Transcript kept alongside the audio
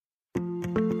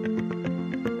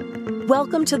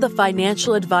Welcome to the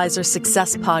Financial Advisor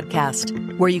Success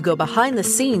Podcast, where you go behind the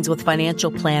scenes with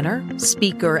financial planner,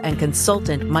 speaker, and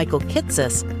consultant Michael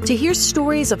Kitces to hear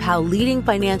stories of how leading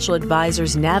financial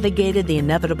advisors navigated the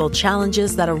inevitable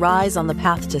challenges that arise on the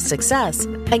path to success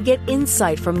and get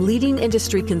insight from leading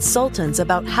industry consultants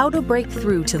about how to break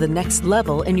through to the next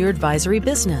level in your advisory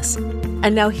business.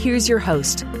 And now here's your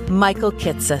host, Michael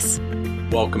Kitces.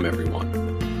 Welcome, everyone.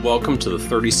 Welcome to the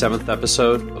 37th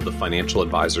episode of the Financial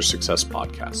Advisor Success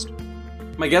Podcast.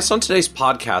 My guest on today's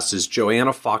podcast is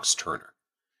Joanna Fox Turner.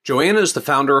 Joanna is the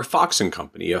founder of Fox &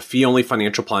 Company, a fee-only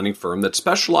financial planning firm that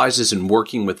specializes in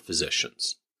working with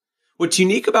physicians. What's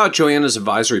unique about Joanna's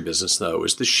advisory business, though,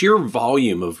 is the sheer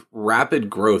volume of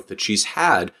rapid growth that she's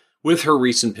had with her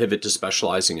recent pivot to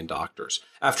specializing in doctors.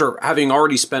 After having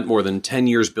already spent more than 10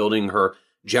 years building her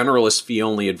generalist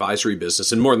fee-only advisory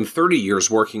business and more than 30 years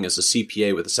working as a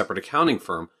CPA with a separate accounting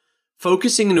firm,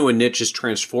 focusing into a niche has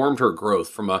transformed her growth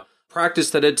from a practice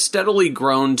that had steadily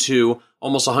grown to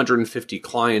almost 150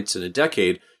 clients in a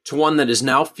decade to one that is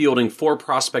now fielding 4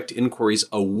 prospect inquiries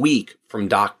a week from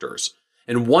doctors.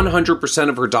 And 100%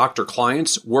 of her doctor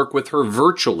clients work with her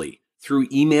virtually through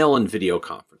email and video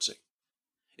conferencing.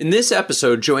 In this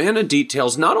episode, Joanna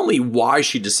details not only why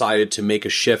she decided to make a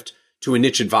shift to a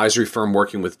niche advisory firm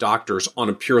working with doctors on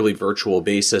a purely virtual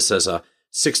basis as a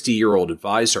 60-year-old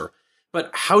advisor,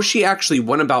 but how she actually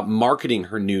went about marketing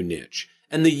her new niche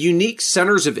and the unique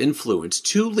centers of influence,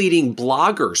 2 leading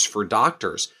bloggers for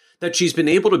doctors that she's been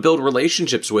able to build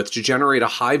relationships with to generate a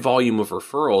high volume of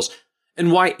referrals,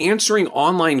 and why answering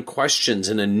online questions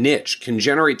in a niche can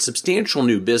generate substantial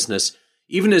new business,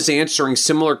 even as answering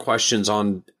similar questions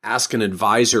on Ask an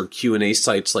Advisor Q&A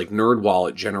sites like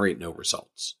NerdWallet generate no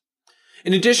results.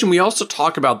 In addition, we also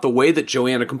talk about the way that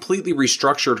Joanna completely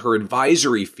restructured her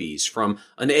advisory fees from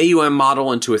an AUM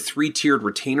model into a 3-tiered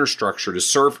retainer structure to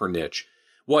serve her niche,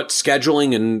 what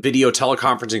scheduling and video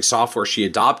teleconferencing software she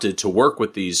adopted to work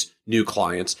with these new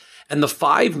clients, and the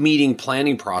 5-meeting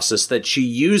planning process that she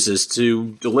uses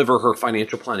to deliver her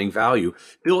financial planning value,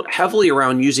 built heavily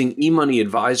around using eMoney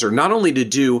Advisor not only to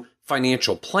do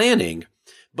financial planning,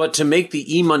 but to make the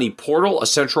eMoney portal a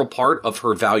central part of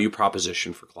her value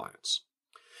proposition for clients.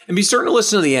 And be certain to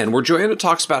listen to the end, where Joanna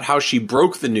talks about how she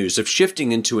broke the news of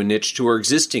shifting into a niche to her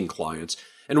existing clients,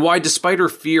 and why, despite her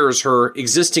fears, her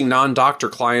existing non-doctor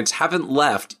clients haven't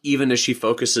left even as she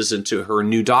focuses into her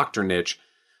new doctor niche,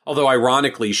 although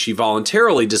ironically, she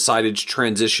voluntarily decided to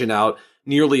transition out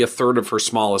nearly a third of her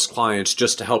smallest clients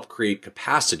just to help create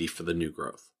capacity for the new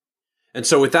growth. And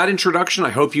so with that introduction,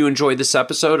 I hope you enjoyed this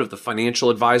episode of the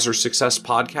Financial Advisor Success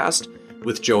Podcast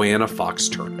with Joanna Fox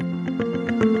Turner.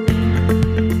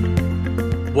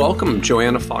 Welcome,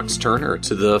 Joanna Fox Turner,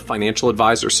 to the Financial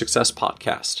Advisor Success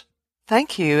Podcast.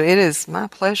 Thank you. It is my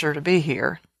pleasure to be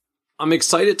here. I'm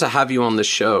excited to have you on the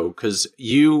show because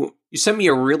you sent me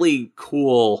a really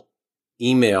cool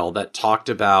email that talked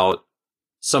about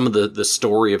some of the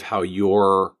story of how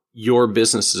your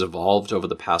business has evolved over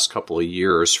the past couple of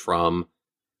years, from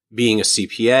being a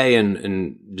CPA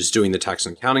and just doing the tax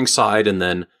and accounting side, and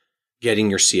then getting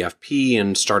your CFP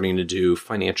and starting to do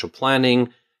financial planning,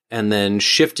 and then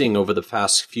shifting over the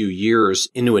past few years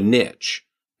into a niche,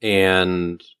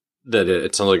 and that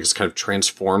it sounds like it's kind of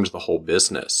transformed the whole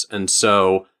business. And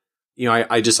so,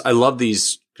 I love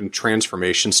these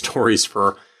transformation stories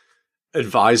for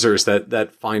advisors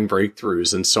that find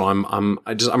breakthroughs. And so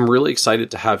I'm really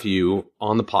excited to have you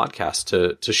on the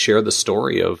podcast to share the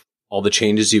story of all the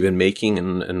changes you've been making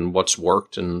and what's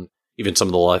worked, and even some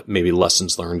of the maybe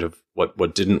lessons learned of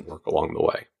what didn't work along the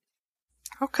way.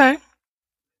 Okay.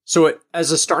 So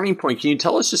as a starting point, can you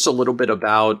tell us just a little bit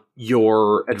about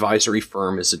your advisory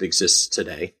firm as it exists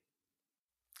today?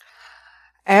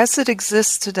 As it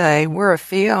exists today, we're a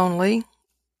fee-only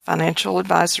financial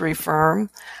advisory firm.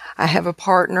 I have a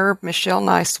partner, Michelle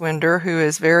Nicewinder, who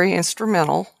is very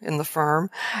instrumental in the firm,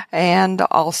 and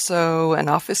also an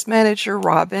office manager,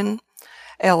 Robin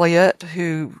Elliott,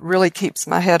 who really keeps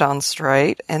my head on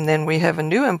straight. And then we have a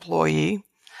new employee,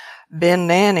 Ben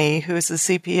Nanny, who is a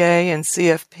CPA and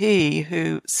CFP,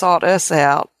 who sought us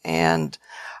out, and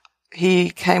he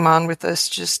came on with us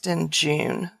just in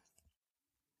June.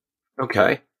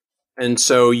 Okay. And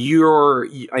so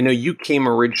I know you came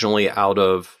originally out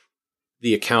of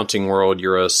the accounting world.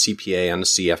 You're a CPA and a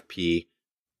CFP.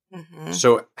 Mm-hmm.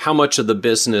 So how much of the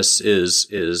business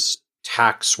is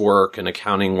tax work and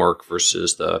accounting work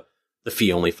versus the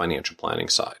fee-only financial planning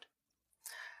side?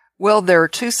 Well, there are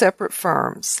 2 separate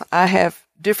firms. I have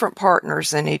different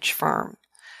partners in each firm.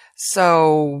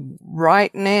 So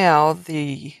right now,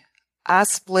 I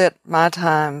split my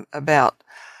time about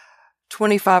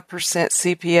 25%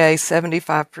 CPA,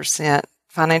 75%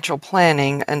 financial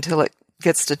planning until it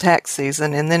gets to tax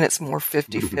season, and then it's more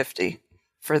 50-50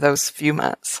 for those few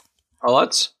months. Oh,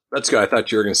 that's good. I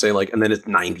thought you were going to say and then it's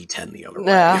 90-10 the other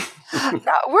way.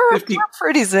 No, we're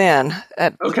pretty zen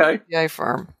at the CPA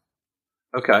firm.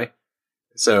 Okay.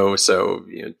 So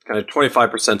kind of 25%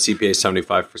 CPA,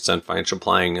 75% financial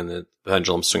planning, and the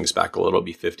pendulum swings back a little, it'll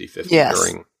be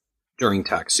 50-50 during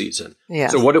tax season.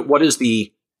 Yes. So what does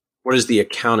the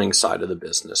accounting side of the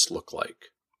business look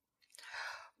like?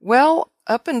 Well,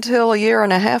 up until a year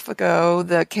and a half ago,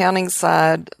 the accounting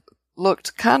side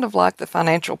looked kind of like the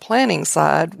financial planning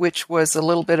side, which was a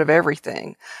little bit of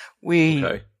everything. We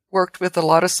worked with a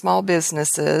lot of small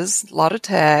businesses, a lot of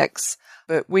tax,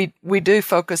 but we do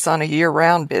focus on a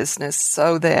year-round business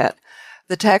so that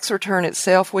the tax return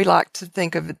itself, we like to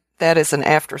think of that as an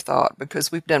afterthought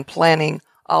because we've done planning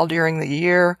all during the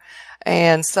year,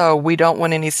 and so we don't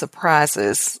want any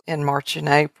surprises in March and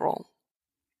April.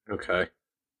 Okay.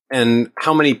 And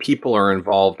how many people are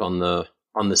involved on the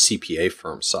CPA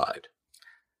firm side?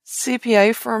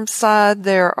 CPA firm side,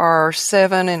 there are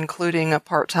 7, including a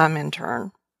part-time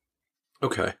intern.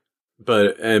 Okay.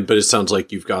 But it sounds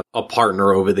like you've got a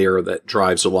partner over there that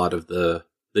drives a lot of the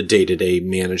day-to-day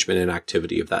management and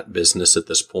activity of that business at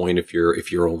this point, if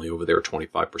you're only over there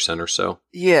 25% or so.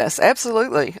 Yes,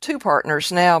 absolutely. 2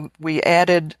 partners now. We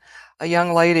added a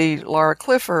young lady, Laura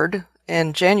Clifford,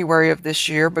 in January of this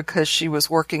year because she was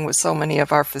working with so many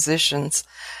of our physicians,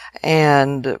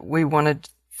 and we wanted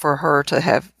for her to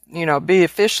have, be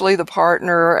officially the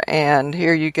partner, and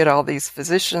here you get all these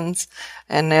physicians,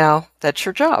 and now that's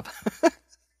your job.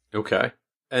 Okay.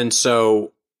 And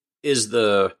so is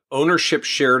the ownership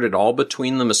shared at all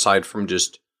between them, aside from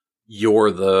just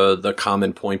you're the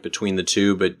common point between the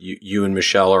two, but you and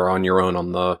Michelle are on your own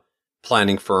on the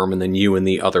planning firm, and then you and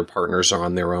the other partners are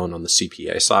on their own on the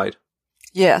CPA side?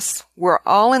 Yes, we're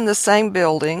all in the same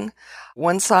building.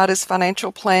 One side is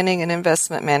financial planning and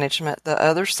investment management. The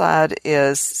other side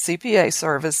is CPA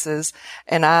services.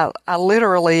 And I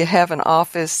literally have an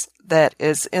office that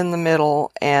is in the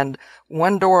middle, and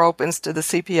one door opens to the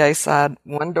CPA side,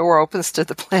 one door opens to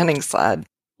the planning side.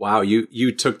 Wow,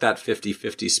 you took that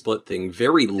 50-50 split thing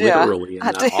very literally in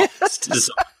that office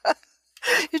design.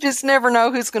 You just never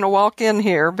know who's going to walk in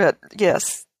here, but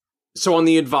yes. So on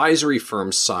the advisory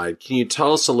firm side, can you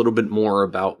tell us a little bit more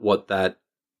about what that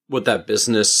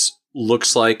business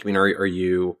looks like? I mean, are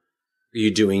you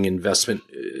doing investment?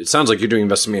 It sounds like you're doing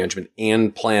investment management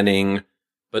and planning,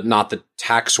 but not the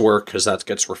tax work, because that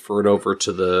gets referred over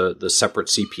to the separate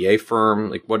CPA firm.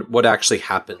 Like what actually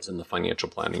happens in the financial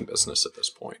planning business at this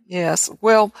point? Yes.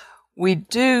 Well, we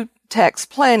do tax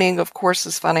planning, of course,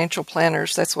 as financial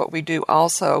planners. That's what we do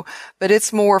also, but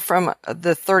it's more from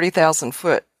the 30,000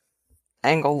 foot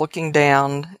angle, looking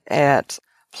down at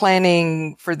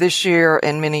planning for this year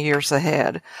and many years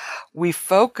ahead. We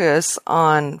focus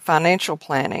on financial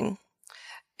planning.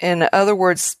 In other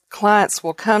words, clients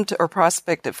will come to, or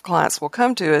prospective clients will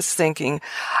come to us thinking,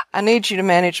 I need you to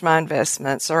manage my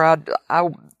investments, or I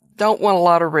don't want a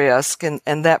lot of risk, and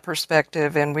that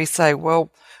perspective. And we say,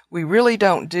 well, we really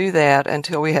don't do that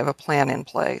until we have a plan in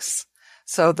place.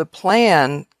 So the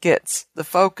plan gets the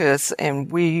focus,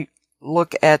 and we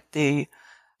look at the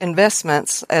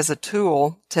investments as a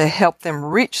tool to help them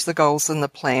reach the goals in the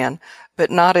plan,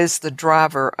 but not as the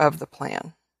driver of the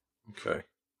plan. Okay.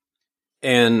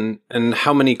 And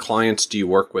how many clients do you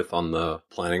work with on the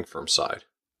planning firm side?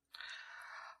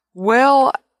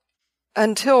 Well,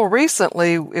 until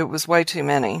recently, it was way too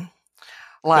many,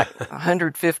 like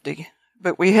 150.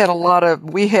 But we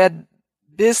had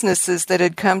businesses that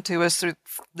had come to us through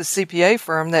the CPA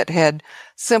firm that had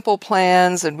simple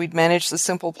plans, and we'd manage the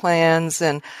simple plans,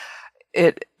 and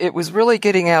it was really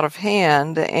getting out of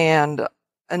hand. And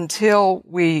until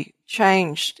we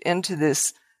changed into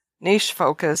this niche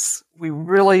focus, we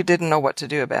really didn't know what to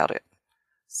do about it.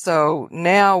 So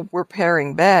now we're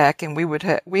paring back, and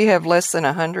we have less than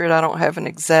 100. I don't have an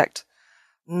exact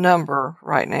number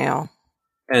right now.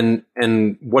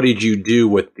 And what did you do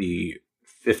with the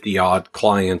 50-odd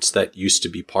clients that used to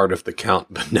be part of the count,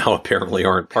 but now apparently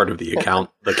aren't part of the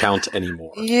count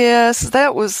anymore? Yes,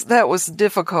 that was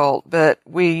difficult, but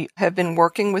we have been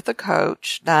working with a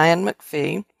coach, Diane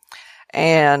McPhee,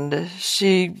 and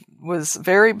she was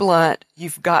very blunt.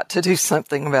 You've got to do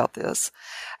something about this.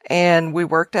 And we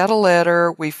worked out a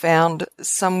letter. We found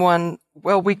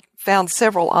we found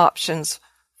several options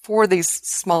for these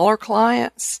smaller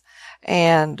clients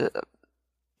and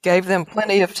gave them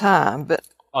plenty of time, but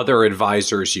other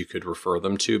advisors you could refer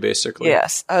them to, basically?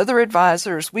 Yes, other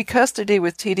advisors. We custody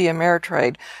with TD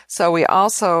Ameritrade, so we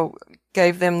also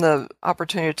gave them the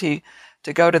opportunity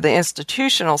to go to the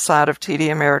institutional side of TD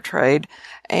Ameritrade,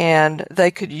 and they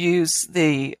could use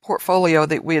the portfolio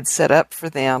that we had set up for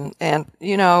them. And,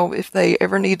 if they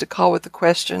ever need to call with a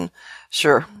question,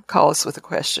 sure, call us with a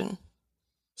question.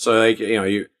 So,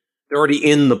 they're already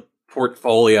in the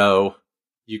portfolio.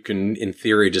 You can, in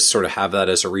theory, just sort of have that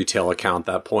as a retail account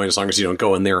at that point, as long as you don't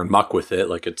go in there and muck with it.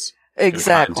 Like it's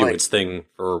exactly do its thing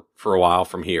for a while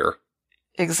from here.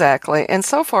 Exactly. And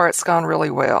so far it's gone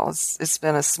really well. It's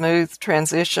been a smooth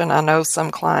transition. I know some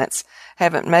clients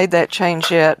haven't made that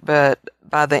change yet, but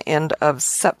by the end of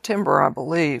September, I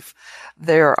believe,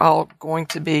 they're all going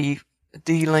to be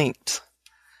delinked.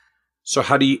 So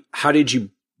how did you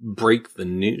break the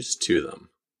news to them?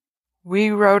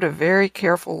 We wrote a very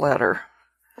careful letter.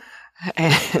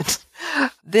 And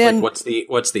then what's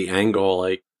the angle?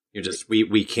 Like you're just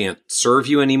we can't serve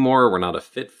you anymore, we're not a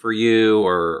fit for you,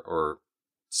 or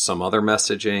some other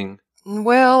messaging?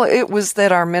 Well, it was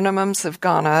that our minimums have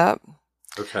gone up.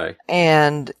 Okay.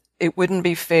 And it wouldn't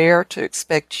be fair to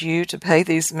expect you to pay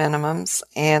these minimums.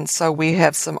 And so we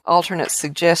have some alternate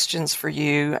suggestions for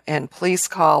you, and please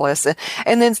call us.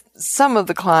 And then some of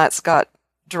the clients got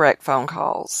direct phone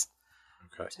calls.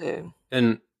 Okay. Too.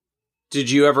 And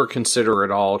did you ever consider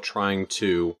at all trying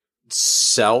to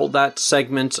sell that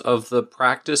segment of the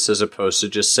practice as opposed to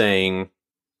just saying,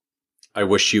 I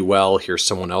wish you well, here's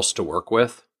someone else to work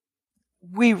with?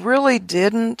 We really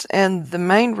didn't. And the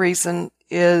main reason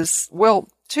is, well,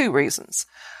 two reasons.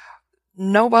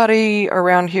 Nobody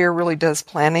around here really does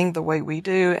planning the way we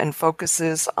do and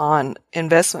focuses on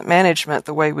investment management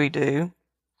the way we do.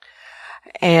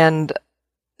 And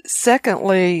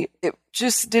secondly, it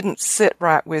just didn't sit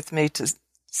right with me to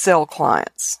sell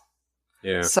clients.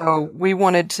 Yeah. So we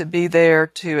wanted to be there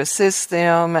to assist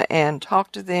them and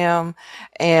talk to them.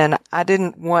 And I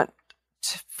didn't want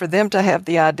for them to have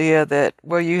the idea that,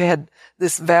 well, you had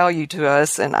this value to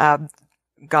us and I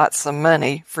got some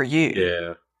money for you.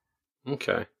 Yeah.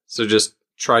 Okay. So just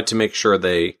tried to make sure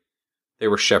they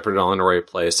were shepherded on the right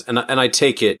place. And I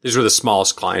take it, these were the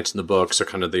smallest clients in the book. So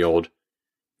kind of the old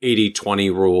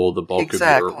 80-20 rule, the bulk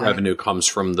Exactly. of your revenue comes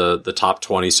from the top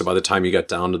 20. So by the time you get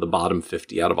down to the bottom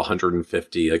 50 out of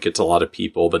 150, like it's a lot of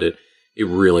people, but it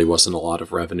really wasn't a lot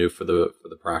of revenue for the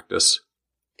practice.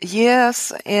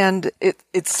 Yes, and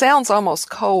it sounds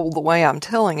almost cold the way I'm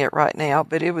telling it right now,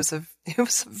 but it was a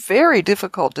very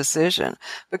difficult decision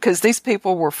because these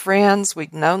people were friends.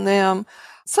 We'd known them.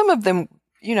 Some of them,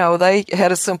 they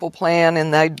had a simple plan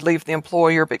and they'd leave the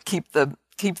employer but keep the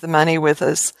money with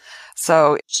us.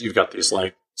 So you've got these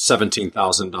like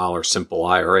 $17,000 simple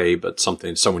IRA, but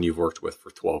someone you've worked with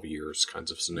for 12 years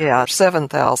kinds of scenario. Yeah,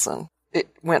 7,000. It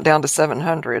went down to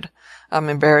 700. I'm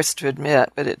embarrassed to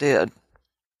admit, but it did.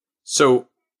 So,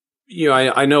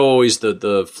 I know always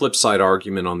the flip side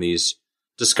argument on these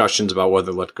discussions about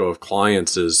whether to let go of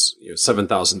clients is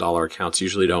 $7,000 accounts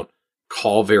usually don't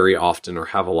call very often or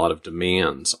have a lot of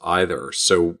demands either.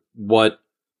 So what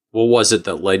was it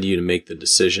that led you to make the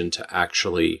decision to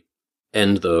actually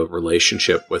end the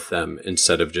relationship with them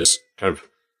instead of just kind of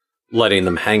letting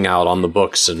them hang out on the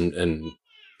books and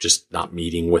just not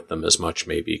meeting with them as much,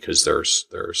 maybe because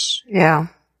because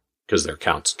their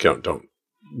accounts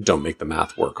don't make the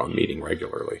math work on meeting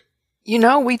regularly?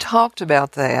 We talked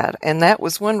about that, and that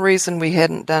was one reason we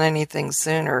hadn't done anything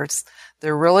sooner.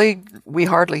 We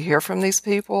hardly hear from these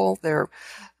people. They're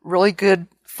really good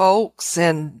folks,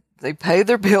 and they pay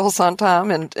their bills on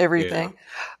time and everything. Yeah.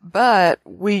 But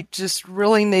we just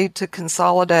really need to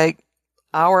consolidate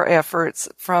our efforts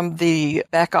from the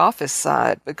back office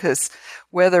side, because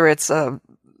whether it's a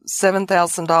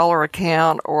 $7,000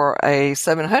 account or a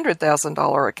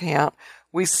 $700,000 account,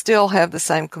 we still have the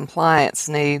same compliance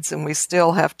needs, and we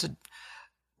still have to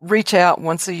reach out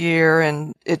once a year,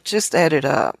 and it just added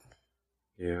up.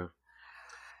 Yeah.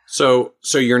 So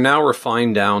you're now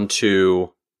refined down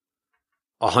to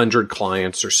 100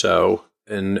 clients or so,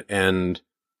 and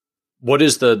what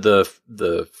does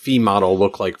the fee model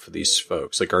look like for these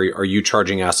folks? Like, are you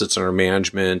charging assets under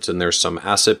management, and there's some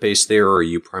asset base there, or are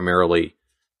you primarily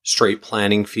straight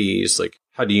planning fees? Like,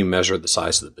 how do you measure the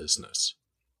size of the business?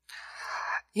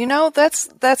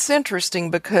 That's interesting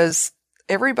because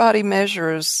everybody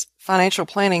measures financial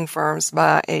planning firms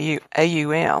by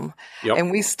AUM. Yep.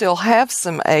 And we still have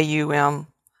some AUM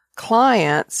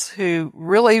clients who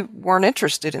really weren't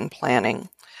interested in planning.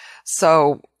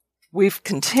 So we've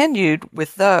continued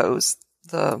with those,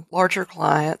 the larger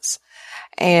clients,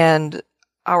 and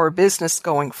our business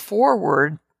going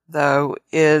forward, though,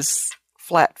 is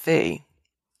flat fee.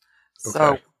 Okay.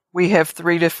 So we have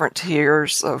 3 different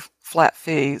tiers of flat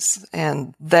fees,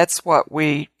 and that's what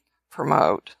we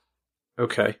promote.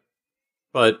 Okay.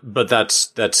 But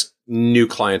that's new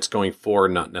clients going forward,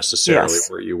 not necessarily Yes.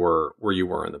 where you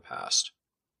were in the past.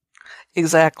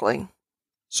 Exactly.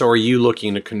 So are you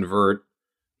looking to convert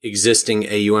existing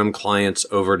AUM clients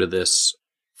over to this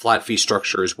flat fee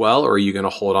structure as well, or are you going to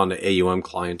hold on to AUM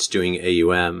clients doing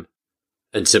AUM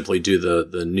and simply do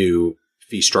the new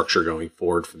fee structure going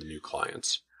forward for the new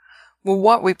clients? Well,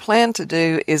 what we plan to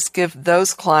do is give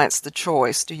those clients the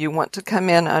choice. Do you want to come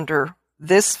in under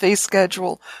this fee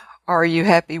schedule, or are you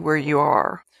happy where you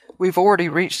are? We've already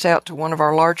reached out to one of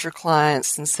our larger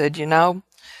clients and said,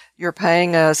 you're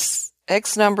paying us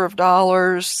X number of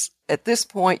dollars. At this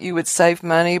point, you would save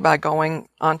money by going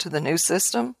onto the new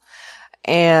system,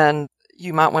 and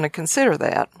you might want to consider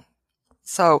that.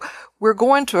 So we're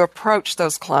going to approach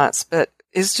those clients, but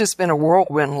it's just been a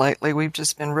whirlwind lately. We've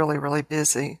just been really, really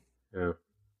busy. Yeah.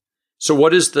 So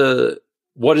what does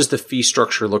the fee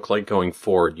structure look like going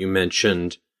forward? You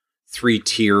mentioned 3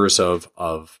 tiers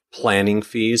of planning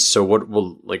fees. So what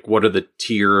are the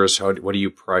tiers? What do you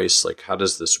price? How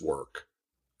does this work?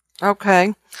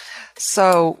 Okay.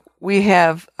 So we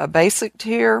have a basic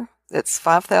tier that's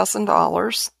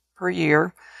 $5,000 per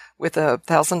year with a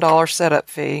 $1,000 setup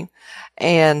fee.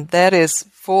 And that is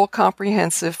full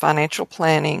comprehensive financial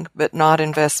planning, but not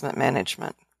investment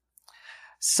management.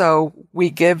 So we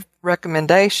give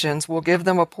recommendations. We'll give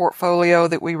them a portfolio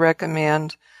that we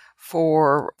recommend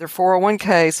for their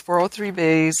 401ks,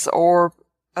 403bs, or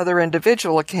other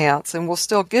individual accounts, and we'll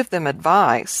still give them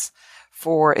advice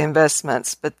for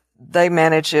investments, but they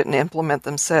manage it and implement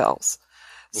themselves.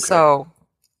 Okay. So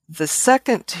the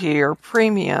second tier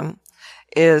premium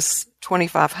is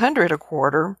 $2,500 a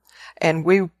quarter, and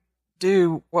we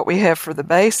do what we have for the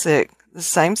basic, the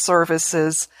same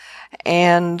services,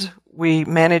 and we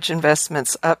manage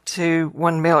investments up to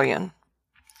 $1 million.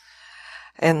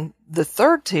 And the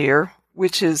third tier,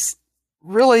 which is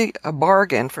really a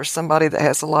bargain for somebody that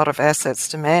has a lot of assets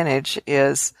to manage,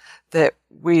 is that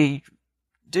we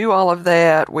do all of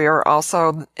that. We are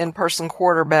also in-person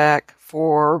quarterback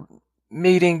for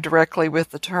meeting directly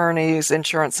with attorneys,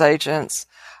 insurance agents,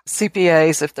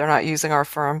 CPAs if they're not using our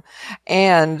firm,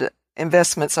 and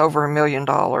investments over $1 million.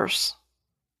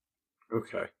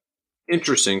 Okay.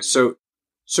 Interesting. So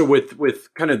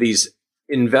with kind of these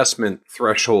investment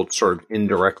thresholds sort of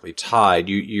indirectly tied,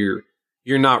 you're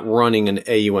not running an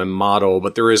AUM model,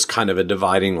 but there is kind of a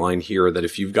dividing line here that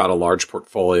if you've got a large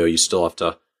portfolio, you still have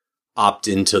to opt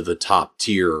into the top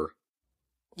tier.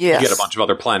 Yes. You get a bunch of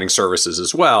other planning services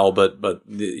as well, but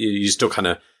you still kind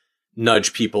of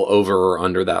nudge people over or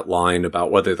under that line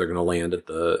about whether they're going to land at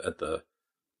the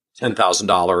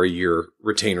 $10,000 a year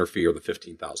retainer fee or the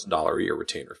 $15,000 a year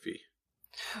retainer fee.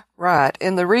 Right.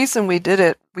 And the reason we did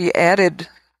it, we added,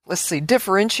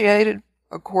 differentiated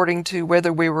according to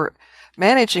whether we were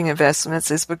managing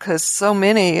investments, is because so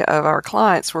many of our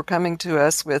clients were coming to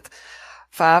us with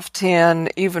 5, 10,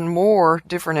 even more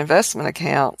different investment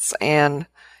accounts. And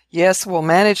yes, we'll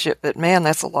manage it, but man,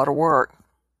 that's a lot of work.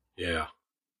 Yeah.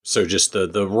 So just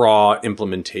the raw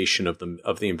implementation of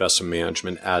the investment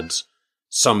management adds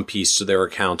some piece to their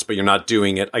accounts, but you're not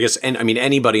doing it. I guess, and I mean,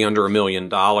 anybody under $1 million,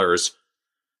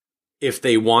 if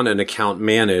they want an account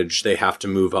managed, they have to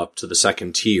move up to the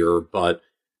second tier, but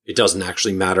it doesn't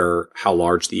actually matter how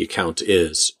large the account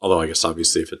is. Although I guess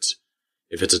obviously if it's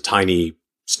a tiny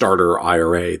starter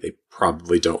IRA, they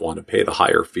probably don't want to pay the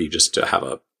higher fee just to have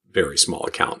a very small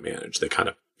account managed. They kind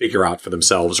of figure out for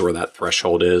themselves where that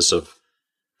threshold is of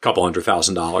a couple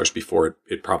 $100,000 before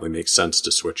it probably makes sense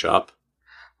to switch up.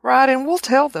 Right. And we'll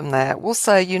tell them that. We'll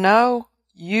say, you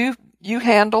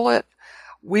handle it.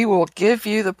 We will give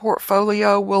you the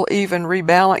portfolio. We'll even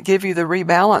give you the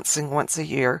rebalancing once a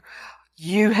year.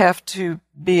 You have to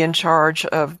be in charge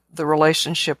of the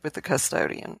relationship with the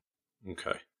custodian.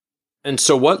 Okay. And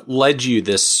so what led you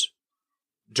this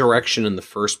direction in the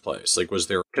first place? Was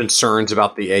there concerns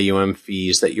about the AUM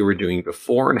fees that you were doing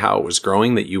before and how it was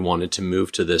growing that you wanted to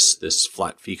move to this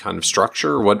flat fee kind of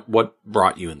structure? What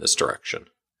brought you in this direction?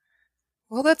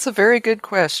 Well, that's a very good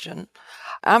question.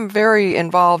 I'm very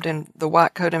involved in the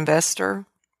White Coat Investor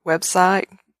website.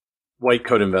 White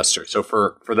Coat Investor. So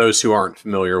for those who aren't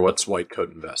familiar, what's White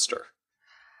Coat Investor?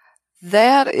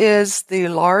 That is the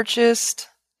largest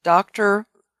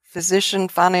doctor-physician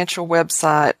financial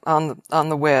website on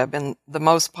the web and the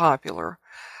most popular.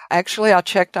 Actually, I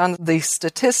checked on the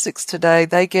statistics today.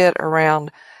 They get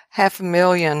around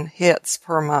 500,000 hits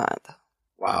per month.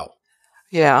 Wow.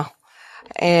 Yeah.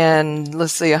 And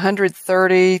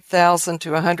 130,000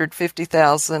 to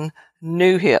 150,000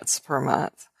 new hits per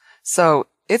month. So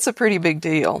it's a pretty big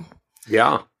deal.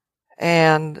 Yeah.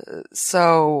 And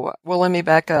so, let me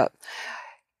back up.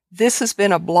 this has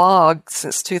been a blog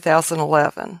since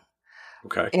 2011.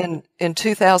 Okay. In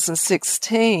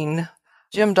 2016,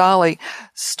 Jim Dolly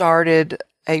started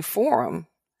a forum,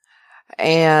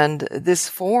 and this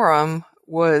forum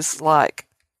was like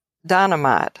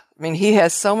dynamite. I mean, he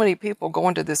has so many people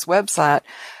going to this website.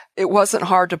 It wasn't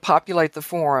hard to populate the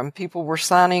forum. People were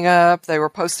signing up. They were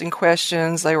posting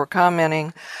questions. They were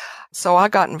commenting. So I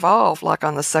got involved like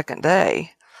on the second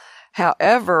day.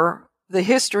 However, the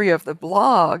history of the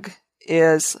blog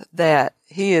is that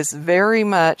he is very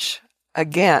much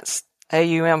against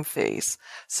AUM fees.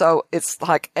 So it's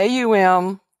like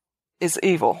AUM is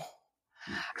evil.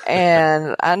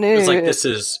 And I knew it's like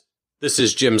this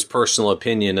is Jim's personal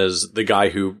opinion as the guy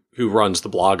who runs the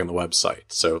blog and the website.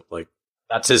 So like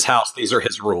that's his house. These are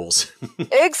his rules.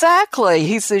 Exactly.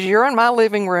 He says, you're in my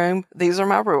living room. These are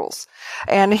my rules.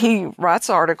 And he writes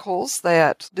articles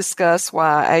that discuss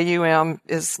why AUM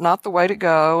is not the way to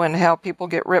go and how people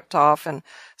get ripped off and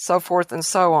so forth and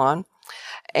so on.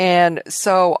 And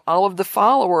so all of the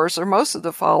followers, or most of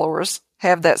the followers,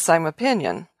 have that same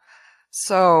opinion.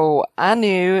 So I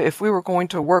knew if we were going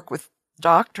to work with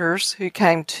doctors who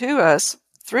came to us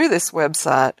through this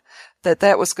website,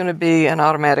 that was going to be an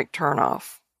automatic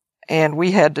turnoff, and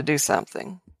we had to do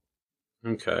something.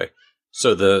 Okay.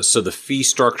 So the fee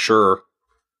structure,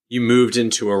 you moved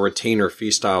into a retainer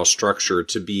fee style structure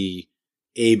to be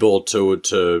able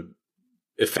to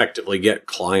effectively get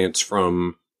clients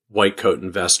from White Coat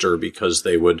Investor because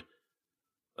they would,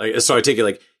 so I take it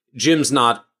like Jim's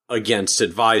not against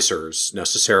advisors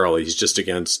necessarily. He's just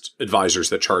against advisors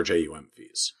that charge AUM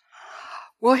fees.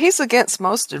 Well, he's against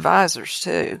most advisors,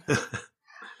 too.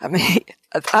 I mean,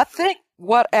 I think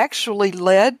what actually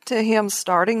led to him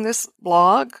starting this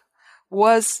blog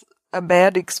was a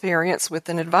bad experience with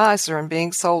an advisor and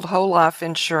being sold whole life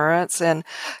insurance and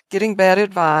getting bad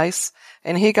advice.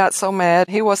 And he got so mad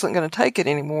he wasn't going to take it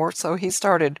anymore. So he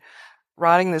started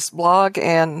writing this blog,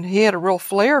 and he had a real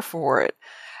flair for it.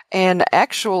 And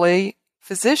actually,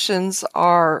 physicians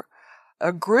are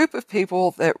a group of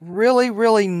people that really,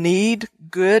 really need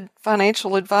good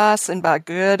financial advice. And by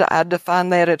good, I define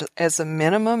that as a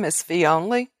minimum, as fee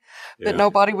only. But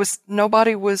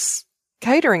nobody was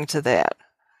catering to that.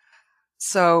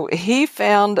 So he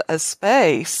found a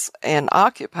space and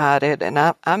occupied it. And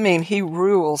I mean, he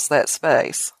rules that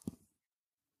space.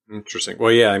 Interesting.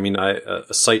 Well, yeah, I mean,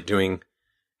 a site doing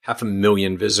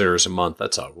 500,000 visitors a month,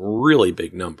 that's a really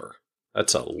big number.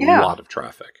 That's a lot of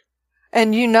traffic.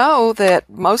 And you know that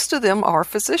most of them are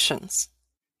physicians.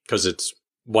 Because it's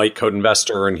White Coat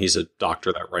Investor, and he's a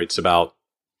doctor that writes about,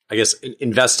 I guess,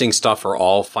 investing stuff or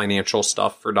all financial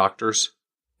stuff for doctors.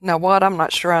 Now, what? I'm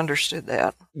not sure I understood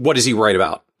that. What does he write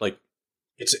about? Like,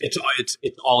 it's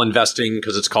all investing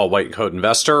because it's called White Coat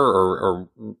Investor, or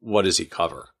what does he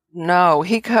cover? No,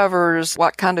 he covers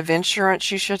what kind of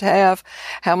insurance you should have,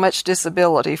 how much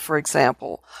disability, for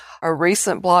example. A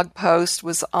recent blog post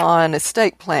was on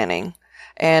estate planning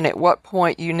and at what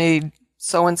point you need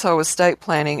so-and-so estate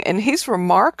planning. And he's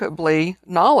remarkably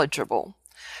knowledgeable.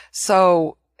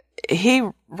 So he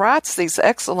writes these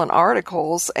excellent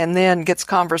articles and then gets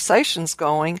conversations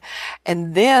going.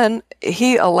 And then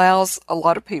he allows a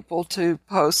lot of people to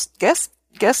post guest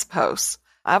posts.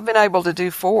 I've been able to do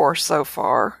 4 so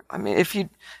far. I mean, if you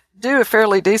do a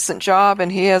fairly decent job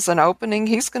and he has an opening,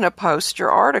 he's going to post your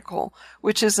article,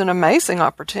 which is an amazing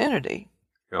opportunity.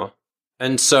 Yeah.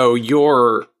 And so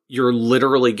you're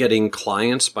literally getting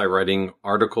clients by writing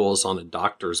articles on a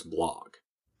doctor's blog.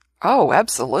 Oh,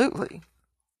 absolutely.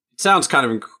 It sounds kind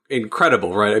of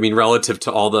incredible, right? I mean, relative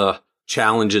to all the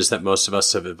challenges that most of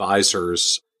us as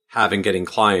advisors have in getting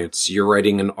clients, you're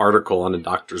writing an article on a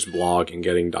doctor's blog and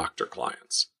getting doctor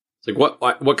clients. It's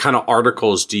like what kind of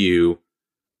articles do you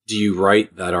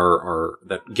write that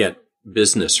that get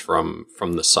business from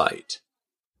the site?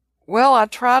 Well, I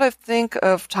try to think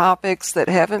of topics that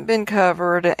haven't been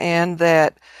covered and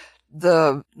that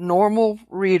the normal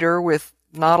reader with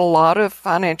not a lot of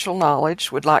financial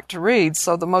knowledge would like to read.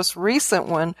 So the most recent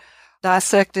one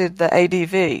dissected the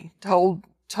ADV,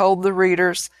 told the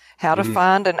readers how to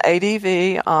find an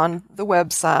ADV on the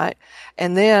website,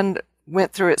 and then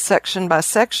went through it section by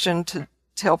section to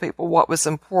tell people what was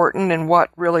important and what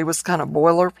really was kind of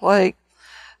boilerplate.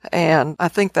 And I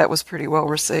think that was pretty well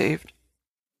received.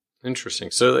 Interesting.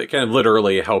 So it kind of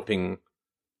literally helping.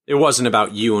 It wasn't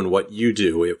about you and what you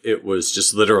do. It was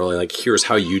just literally like, here's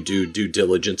how you do due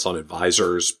diligence on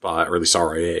advisors or at least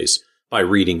RIAs by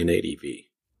reading an ADV.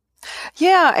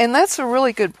 Yeah, and that's a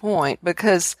really good point,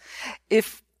 because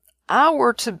if I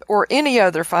were to, or any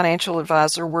other financial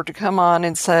advisor were to come on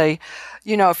and say,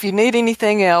 if you need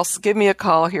anything else, give me a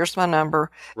call. Here's my number.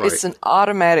 Right. It's an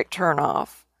automatic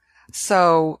turnoff.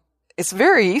 So it's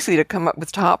very easy to come up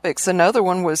with topics. Another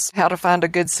one was how to find a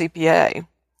good CPA.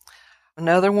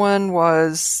 Another one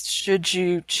was, should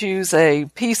you choose a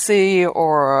PC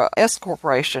or a S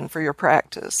corporation for your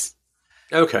practice?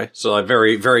 Okay. So a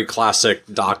very, very classic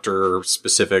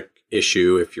doctor-specific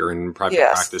issue. If you're in private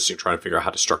practice, you're trying to figure out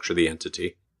how to structure the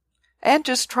entity. And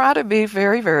just try to be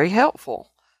very, very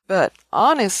helpful. But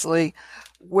honestly,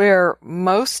 where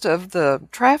most of the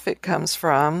traffic comes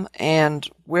from and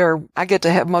where I get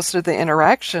to have most of the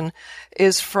interaction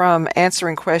is from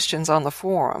answering questions on the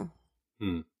forum.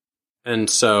 And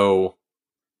so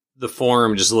the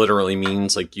forum just literally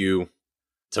means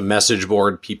it's a message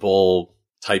board. People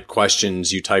type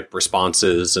questions, you type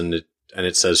responses, and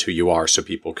it says who you are so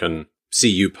people can see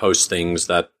you post things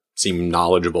that seem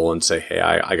knowledgeable and say, hey,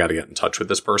 I got to get in touch with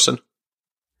this person.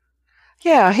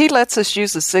 Yeah, he lets us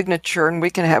use a signature and we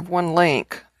can have one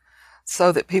link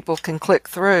so that people can click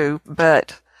through.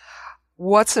 But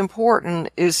what's important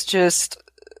is just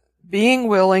being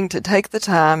willing to take the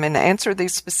time and answer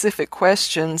these specific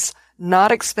questions,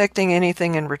 not expecting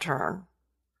anything in return.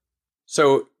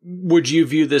 So would you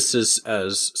view this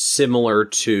as similar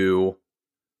to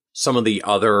some of the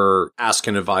other Ask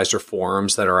an Advisor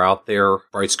forums that are out there?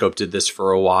 Brightscope did this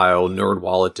for a while.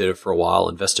 NerdWallet did it for a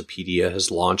while. Investopedia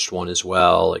has launched one as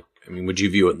well. Would you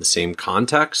view it in the same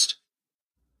context?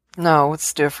 No,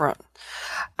 it's different.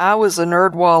 I was a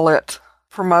NerdWallet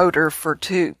promoter for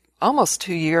almost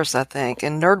 2 years, I think.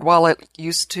 And NerdWallet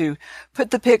used to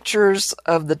put the pictures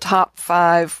of the top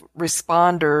 5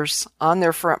 responders on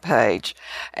their front page.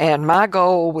 And my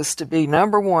goal was to be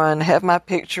number 1, have my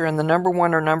picture in the number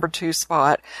 1 or number 2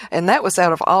 spot. And that was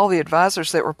out of all the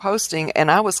advisors that were posting. And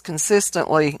I was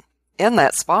consistently in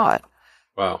that spot.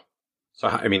 Wow. So,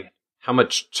 how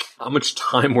much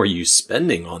time were you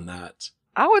spending on that?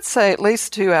 I would say at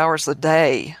least 2 hours a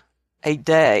day. A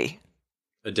day.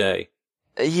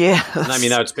 Yes.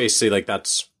 And that's basically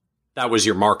that was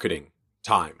your marketing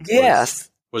time. Yes.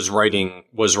 Was writing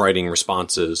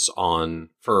responses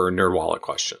for NerdWallet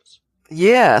questions.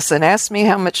 Yes, and ask me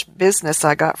how much business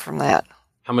I got from that.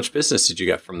 How much business did you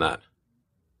get from that?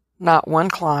 Not one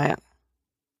client.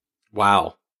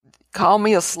 Wow. Call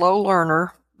me a slow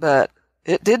learner, but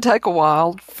it did take a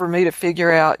while for me to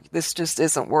figure out this just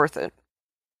isn't worth it.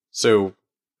 So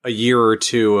a year or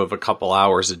two of a couple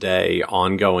hours a day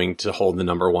ongoing to hold the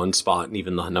number 1 spot, and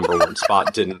even the number 1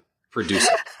 spot didn't produce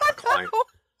a client.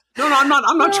 No, I'm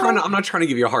not trying to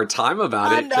give you a hard time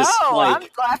about it. I'm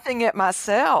laughing at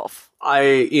myself.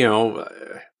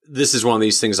 This is one of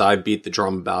these things I beat the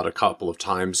drum about a couple of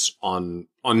times on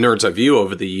Nerds Eye View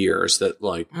over the years, that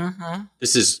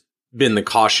this has been the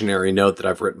cautionary note that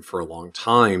I've written for a long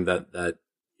time, that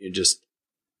you just,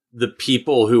 the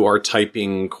people who are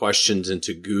typing questions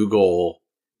into Google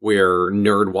where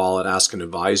NerdWallet Ask an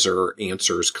Advisor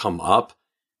answers come up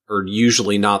are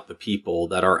usually not the people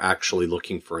that are actually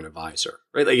looking for an advisor,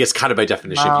 right? It's kind of by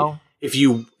definition. No. If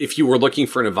you were looking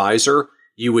for an advisor,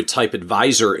 you would type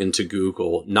advisor into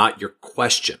Google, not your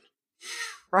question.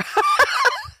 Right.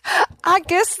 I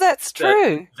guess that's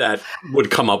true. That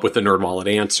would come up with a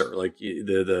NerdWallet answer.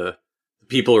 The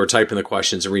people who are typing the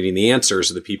questions and reading the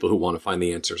answers are the people who want to find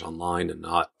the answers online and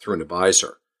not through an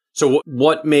advisor. So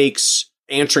what makes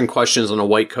answering questions on a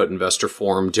White Coat Investor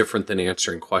forum different than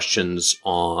answering questions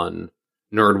on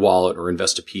NerdWallet or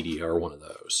Investopedia or one of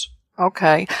those?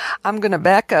 Okay. I'm going to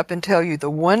back up and tell you the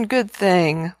one good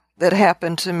thing that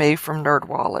happened to me from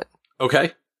NerdWallet.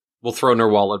 Okay. We'll throw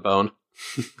NerdWallet a bone.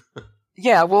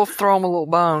 Yeah, we'll throw them a little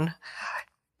bone.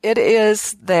 It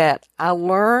is that I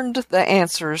learned the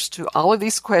answers to all of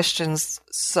these questions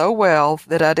so well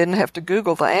that I didn't have to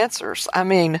Google the answers.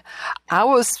 I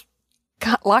was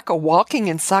like a walking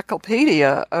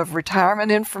encyclopedia of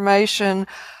retirement information,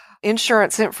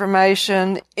 insurance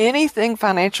information, anything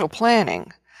financial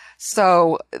planning.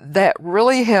 So that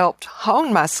really helped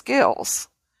hone my skills.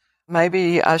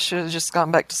 Maybe I should have just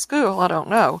gone back to school. I don't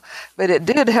know. But it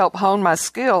did help hone my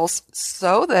skills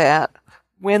so that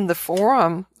when the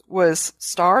forum was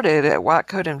started at White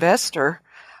Coat Investor,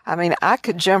 I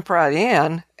could jump right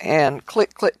in and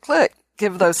click,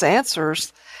 give those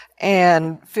answers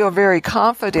and feel very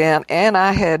confident. And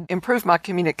I had improved my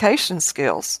communication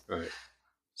skills. Right.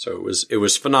 So it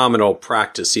was phenomenal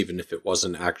practice, even if it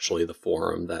wasn't actually the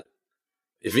forum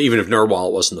even if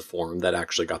NerdWallet wasn't the forum that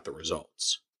actually got the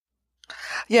results.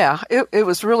 Yeah, it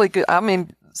was really good.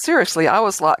 Seriously, I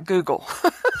was like Google.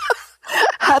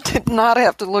 I did not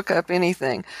have to look up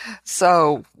anything.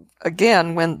 So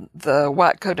again, when the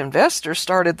White Coat Investor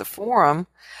started the forum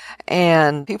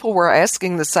and people were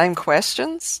asking the same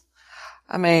questions,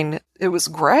 I mean, it was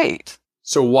great.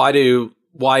 So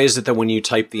why is it that when you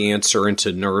type the answer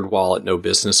into NerdWallet, no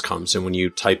business comes, and when you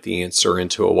type the answer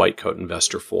into a White Coat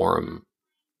Investor forum,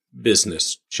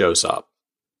 business shows up?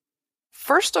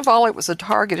 First of all, it was a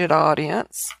targeted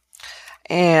audience,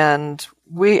 and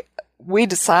we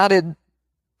decided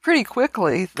pretty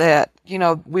quickly that,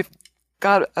 we've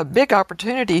got a big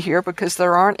opportunity here because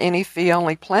there aren't any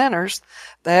fee-only planners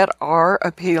that are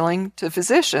appealing to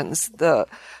physicians. The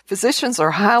physicians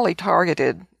are highly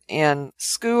targeted in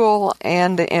school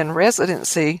and in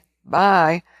residency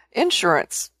by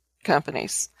insurance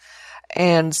companies.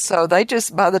 And so they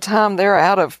just, by the time they're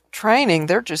out of training,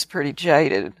 they're just pretty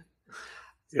jaded.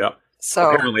 Yeah.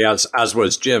 So apparently, as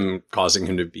was Jim, causing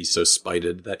him to be so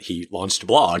spited that he launched a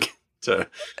blog to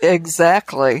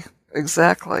Exactly.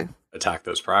 attack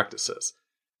those practices.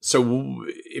 So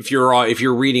if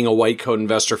you're reading a White Coat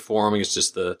Investor forum, it's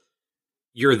just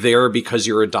you're there because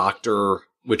you're a doctor,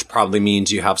 which probably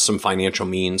means you have some financial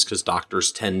means because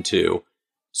doctors tend to.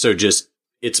 So just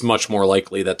it's much more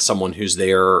likely that someone who's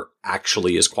there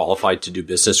actually is qualified to do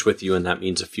business with you, and that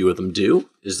means a few of them do.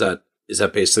 Is that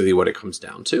basically what it comes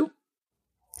down to?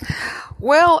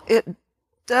 Well, it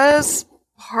does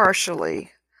partially.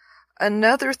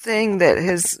 Another thing that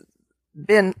has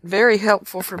been very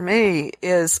helpful for me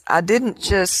is I didn't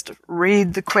just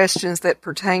read the questions that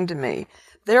pertain to me.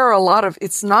 There are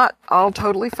it's not all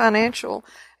totally financial.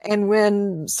 And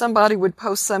when somebody would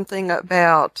post something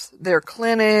about their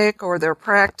clinic or their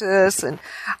practice, and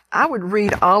I would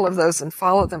read all of those and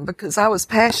follow them because I was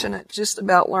passionate just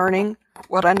about learning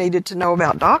what I needed to know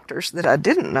about doctors that I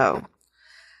didn't know.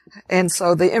 And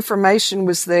so the information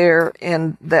was there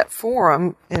in that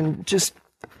forum and just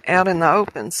out in the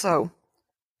open. So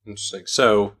interesting.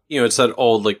 So, it's that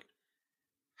old,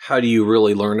 how do you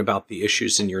really learn about the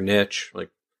issues in your niche?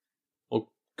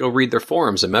 Go read their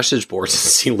forums and message boards and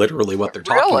see literally what they're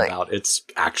talking about. It's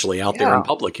actually out there in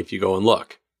public if you go and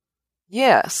look.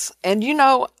 Yes. And,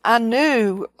 I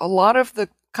knew a lot of the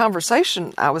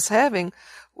conversation I was having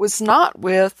was not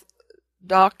with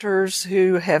doctors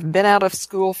who have been out of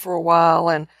school for a while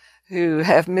and who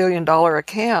have $1 million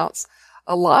accounts.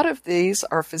 A lot of these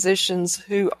are physicians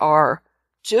who are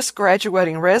just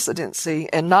graduating residency,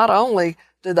 and not only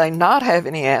do they not have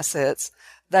any assets,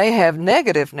 they have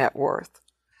negative net worth.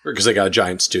 Because they got a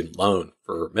giant student loan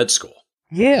for med school.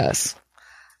 Yes.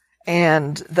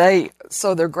 And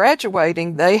they're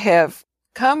graduating, they have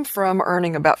come from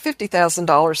earning about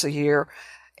 $50,000 a year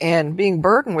and being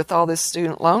burdened with all this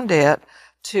student loan debt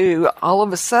to all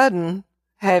of a sudden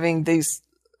having these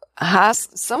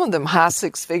some of them high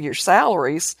six-figure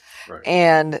salaries. Right.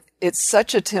 And it's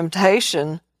such a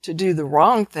temptation to do the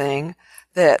wrong thing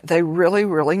that they really,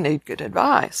 really need good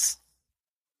advice.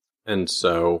 And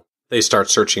so they start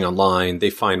searching online, they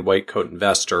find White Coat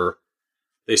Investor,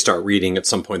 they start reading, at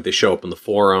some point they show up in the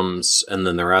forums, and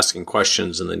then they're asking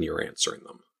questions, and then you're answering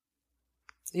them.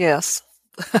 Yes.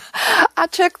 I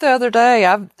checked the other day.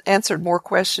 I've answered more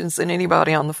questions than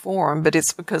anybody on the forum, but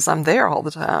it's because I'm there all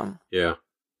the time. Yeah.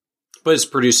 But it's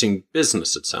producing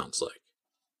business, it sounds like.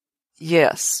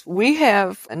 Yes. We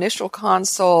have initial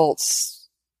consults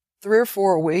 3 or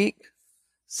 4 a week,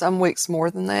 some weeks more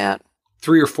than that.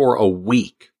 3 or 4 a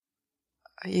week?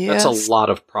 Yes. That's a lot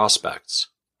of prospects.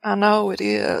 I know it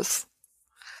is.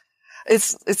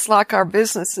 It's like our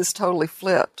business is totally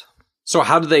flipped. So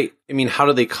how do they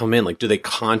come in? Do they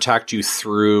contact you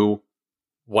through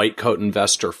White Coat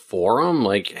Investor forum?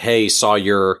 Hey, saw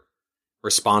your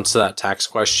response to that tax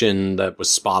question that was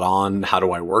spot on. How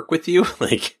do I work with you?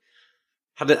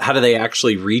 How do they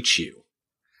actually reach you?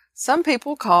 Some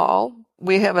people call.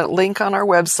 We have a link on our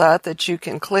website that you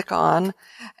can click on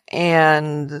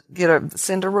and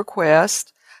send a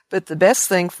request. But the best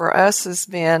thing for us has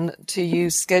been to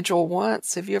use Schedule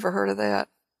Once. Have you ever heard of that?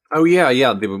 Oh,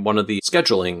 yeah. One of the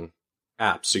scheduling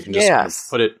apps. So you can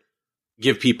just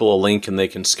give people a link and they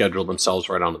can schedule themselves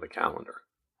right onto the calendar.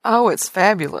 Oh, it's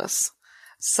fabulous.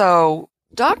 So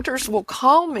doctors will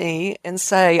call me and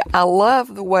say, I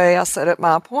love the way I set up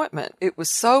my appointment. It was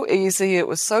so easy. It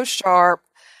was so sharp,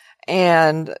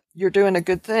 and you're doing a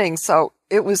good thing. So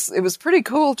it was pretty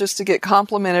cool just to get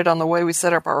complimented on the way we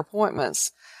set up our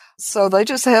appointments. So they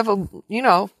just have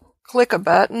click a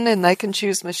button and they can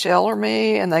choose Michelle or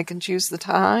me, and they can choose the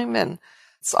time, and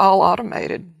it's all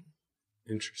automated.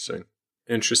 Interesting.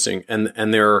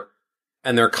 And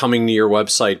they're coming to your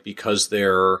website because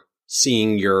they're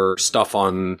seeing your stuff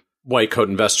on White Coat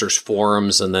Investors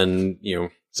forums, and then,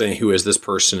 saying, who is this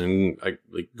person, and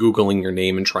Googling your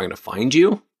name and trying to find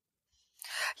you?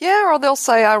 Yeah, or they'll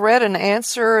say, I read an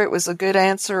answer. It was a good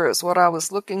answer. It was what I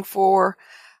was looking for.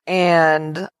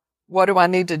 And what do I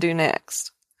need to do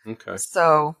next? Okay.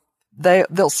 So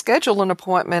they'll schedule an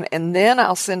appointment, and then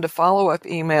I'll send a follow-up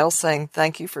email saying,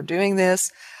 thank you for doing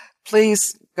this.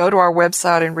 Please go to our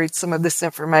website and read some of this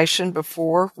information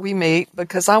before we meet,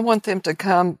 because I want them to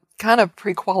come kind of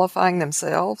pre-qualifying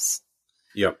themselves.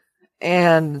 Yep.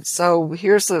 And so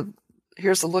here's a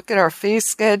look at our fee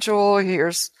schedule.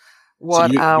 Here's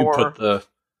what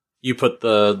you put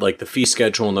the fee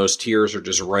schedule and those tiers are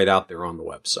just right out there on the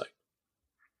website.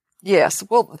 Yes.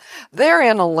 Well, they're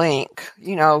in a link.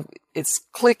 It's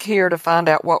click here to find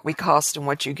out what we cost and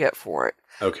what you get for it.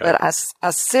 Okay. But I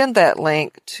send that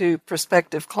link to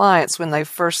prospective clients when they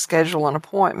first schedule an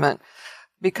appointment,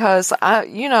 because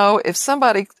if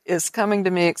somebody is coming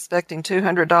to me expecting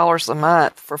 $200 a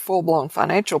month for full-blown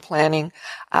financial planning,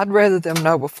 I'd rather them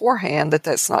know beforehand that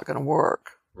that's not going to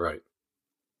work. Right.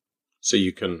 So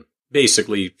you can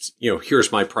basically,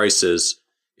 here's my prices.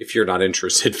 If you're not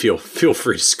interested, feel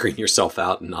free to screen yourself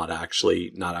out and not actually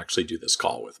do this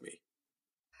call with me.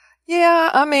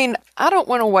 Yeah, I don't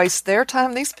want to waste their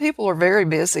time. These people are very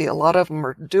busy. A lot of them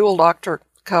are dual doctor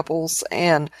couples,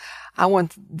 and I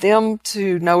want them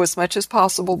to know as much as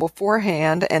possible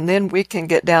beforehand, and then we can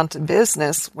get down to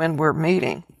business when we're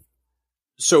meeting.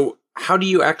 So how do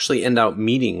you actually end up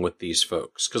meeting with these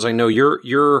folks? Because I know you're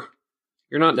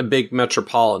not in a big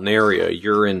metropolitan area.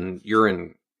 You're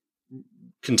in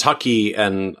Kentucky,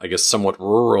 and I guess somewhat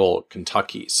rural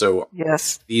Kentucky. So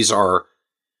yes, these are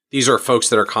folks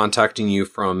that are contacting you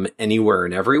from anywhere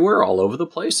and everywhere, all over the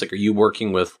place. Like, are you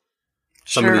working with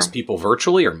some of these people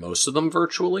virtually, or most of them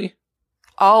virtually?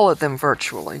 All of them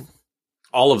virtually.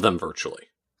 All of them virtually.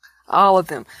 All of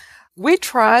them. We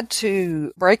tried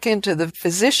to break into the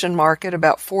physician market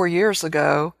about 4 years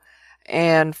ago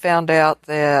and found out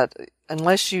that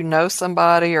unless you know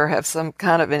somebody or have some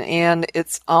kind of an in,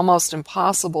 it's almost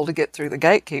impossible to get through the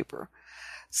gatekeeper.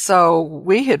 So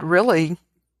we had really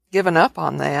given up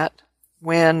on that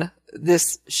when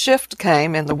this shift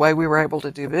came in the way we were able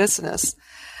to do business.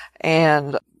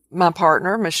 And my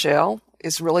partner, Michelle,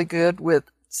 is really good with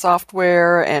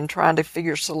software and trying to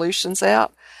figure solutions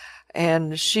out.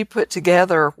 And she put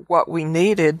together what we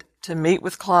needed to meet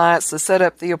with clients, to set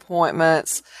up the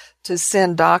appointments, to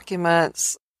send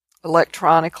documents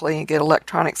electronically and get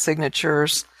electronic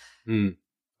signatures.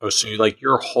 Oh, so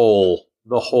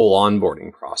the whole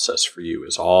onboarding process for you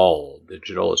is all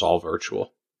digital, is all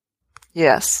virtual?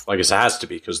 Yes. Well, I guess it has to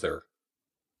be, because they're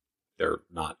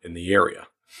not in the area.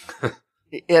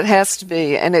 It has to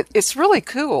be. And it's really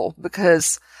cool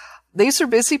because these are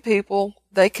busy people.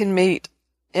 They can meet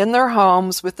in their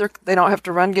homes they don't have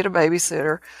to run get a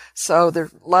babysitter. So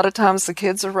a lot of times the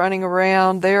kids are running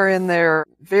around. They're in their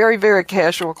very, very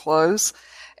casual clothes,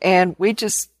 and we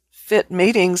just fit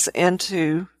meetings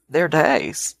into their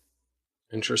days.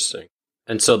 Interesting.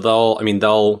 And so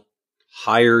they'll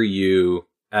hire you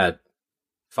at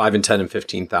 $5,000 and $10,000 and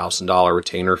 $15,000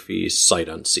 retainer fees, sight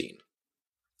unseen.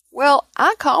 Well,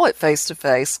 I call it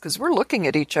face-to-face because we're looking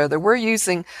at each other. We're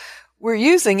using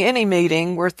any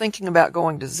meeting. We're thinking about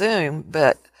going to Zoom,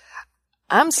 but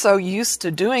I'm so used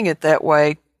to doing it that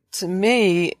way. To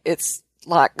me, it's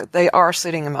like they are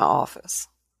sitting in my office.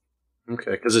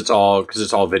 Okay, because it's all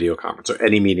video conference. So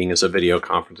any meeting is a video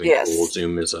conferencing tool.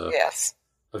 Zoom is a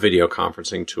video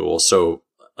conferencing tool. So,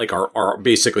 like, are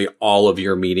basically all of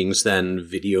your meetings then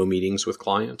video meetings with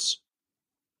clients?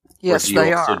 Yes, they are. Or do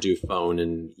you also do phone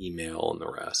and email and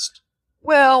the rest?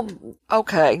 Well,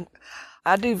 okay.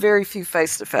 I do very few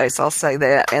face-to-face, I'll say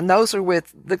that. And those are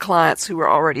with the clients who are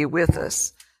already with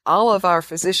us. All of our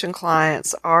physician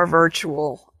clients are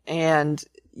virtual. And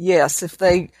yes, if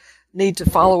they need to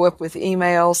follow up with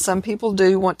emails, some people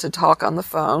do want to talk on the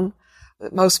phone.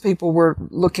 But most people were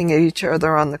looking at each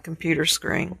other on the computer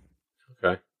screen.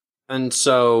 Okay. And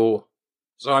so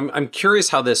I'm curious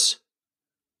how this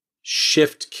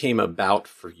shift came about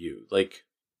for you. Like,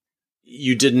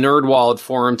 you did NerdWallet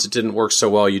forums, it didn't work so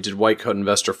well. You did White Coat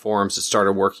Investor forums, it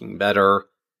started working better.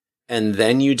 And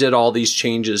then you did all these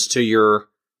changes to your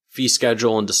fee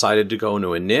schedule and decided to go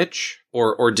into a niche?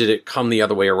 Or did it come the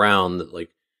other way around? That, like,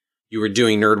 you were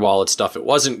doing NerdWallet stuff, it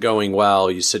wasn't going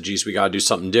well. You said, geez, we got to do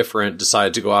something different.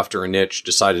 Decided to go after a niche,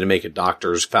 decided to make it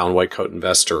doctors, found White Coat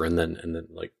Investor, and then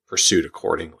like pursued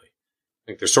accordingly. I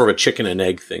think there's sort of a chicken and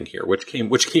egg thing here. Which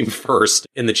came first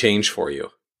in the change for you?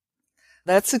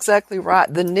 That's exactly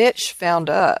right. The niche found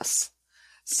us.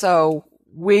 So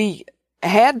we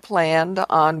had planned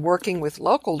on working with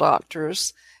local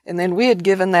doctors, and then we had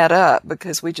given that up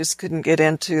because we just couldn't get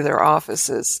into their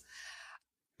offices.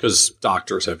 Because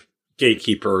doctors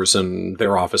gatekeepers and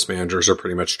their office managers are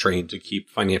pretty much trained to keep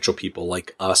financial people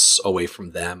like us away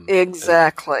from them.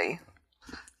 Exactly.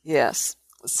 Yes.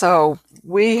 So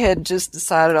we had just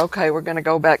decided, okay, we're going to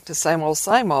go back to same old,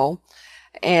 same old.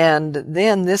 And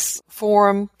then this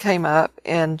forum came up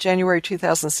in January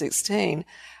 2016.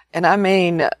 And I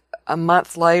mean, a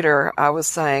month later, I was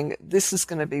saying, this is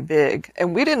going to be big.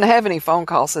 And we didn't have any phone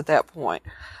calls at that point.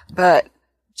 But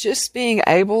just being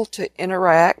able to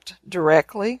interact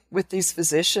directly with these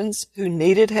physicians who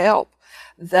needed help,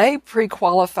 they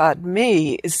pre-qualified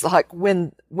me. It's like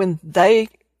when they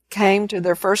came to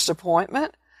their first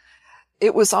appointment,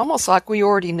 it was almost like we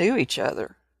already knew each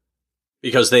other.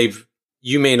 Because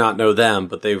you may not know them,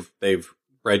 but they've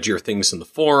read your things in the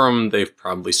forum. They've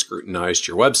probably scrutinized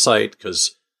your website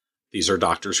because these are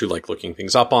doctors who like looking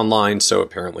things up online. So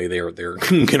apparently they're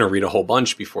going to read a whole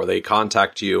bunch before they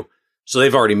contact you. So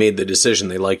they've already made the decision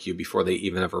they like you before they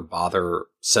even ever bother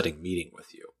setting a meeting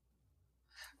with you.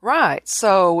 Right.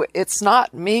 So it's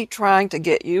not me trying to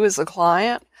get you as a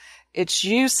client. It's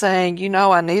you saying,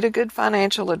 I need a good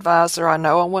financial advisor. I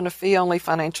know I want a fee-only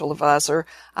financial advisor.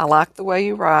 I like the way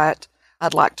you write.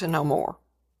 I'd like to know more.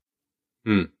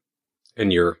 And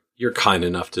you're kind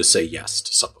enough to say yes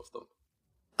to some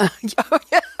of them.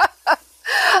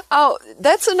 Oh,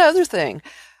 that's another thing.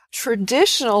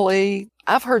 Traditionally,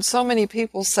 I've heard so many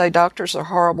people say doctors are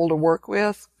horrible to work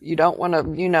with. You don't want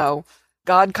to,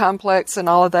 God complex and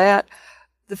all of that.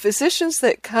 The physicians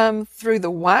that come through the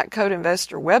White Coat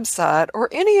Investor website or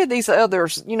any of these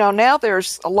others, now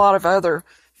there's a lot of other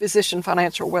physician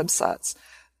financial websites.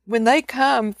 When they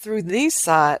come through these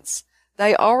sites,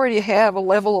 they already have a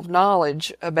level of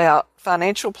knowledge about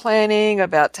financial planning,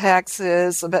 about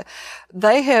taxes,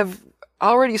 they have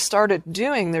already started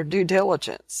doing their due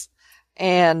diligence.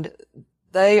 And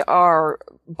they are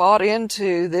bought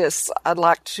into this, I'd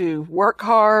like to work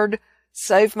hard,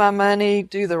 save my money,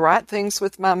 do the right things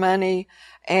with my money,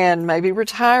 and maybe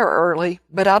retire early,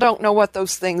 but I don't know what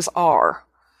those things are.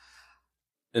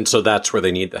 And so that's where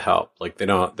they need the help. Like they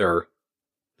know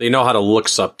how to look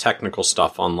up technical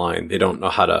stuff online. They don't know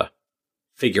how to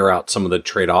figure out some of the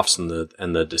trade-offs and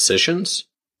the decisions.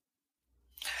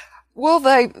 Well,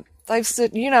 they've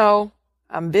said,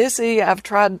 I'm busy. I've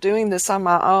tried doing this on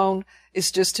my own.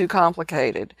 It's just too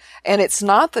complicated. And it's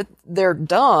not that they're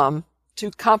dumb,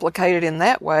 too complicated in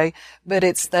that way, but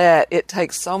it's that it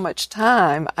takes so much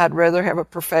time. I'd rather have a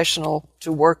professional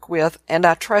to work with, and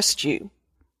I trust you.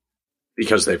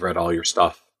 Because they've read all your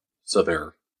stuff, so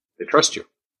they trust you.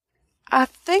 I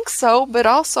think so, but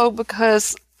also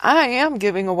because I am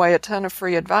giving away a ton of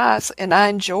free advice, and I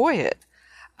enjoy it.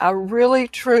 I really,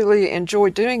 truly enjoy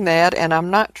doing that, and I'm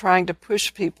not trying to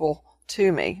push people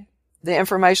to me. The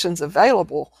information's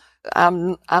available.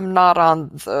 I'm not on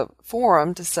the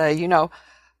forum to say,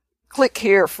 click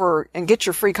here and get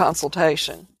your free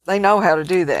consultation. They know how to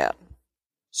do that.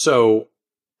 So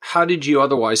how did you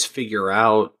otherwise figure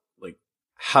out,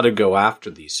 how to go after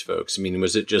these folks? I mean,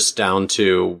 was it just down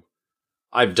to,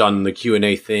 I've done the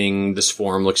Q&A thing, this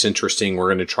forum looks interesting, we're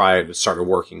going to try it, and it started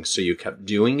working, so you kept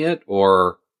doing it?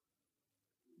 Or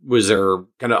was there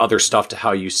kind of other stuff to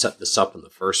how you set this up in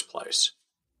the first place?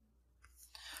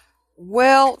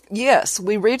 Well, yes,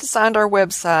 we redesigned our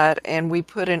website and we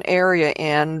put an area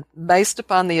in based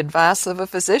upon the advice of a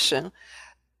physician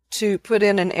to put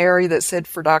in an area that said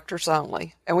for doctors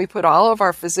only. And we put all of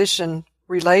our physician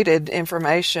related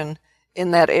information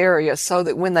in that area so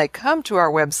that when they come to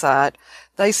our website,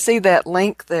 they see that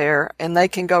link there and they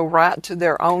can go right to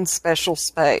their own special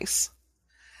space.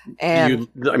 And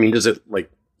does it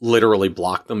literally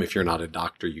block them? If you're not a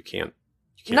doctor, you can't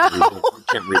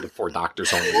read the for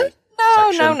doctors only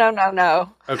section?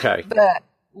 No. Okay. But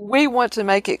we want to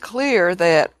make it clear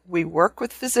that we work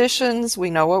with physicians, we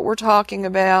know what we're talking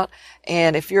about,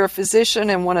 and if you're a physician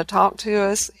and want to talk to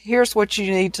us, here's what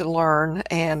you need to learn.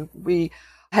 And we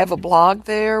have a blog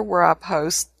there where I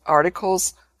post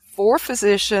articles for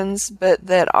physicians, but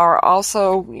that are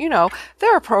also,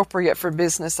 they're appropriate for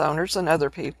business owners and other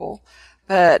people.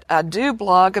 But I do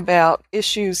blog about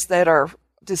issues that are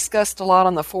discussed a lot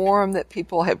on the forum that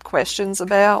people have questions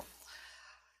about.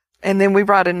 And then we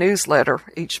write a newsletter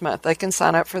each month. They can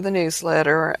sign up for the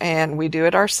newsletter, and we do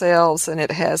it ourselves. And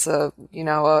it has a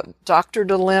doctor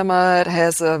dilemma. It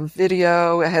has a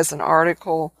video. It has an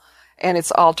article, and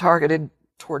it's all targeted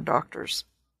toward doctors.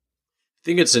 I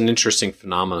think it's an interesting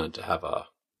phenomenon to have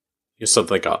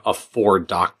something like a for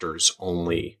doctors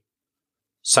only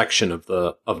section of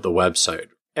the website.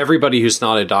 Everybody who's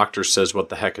not a doctor says, "What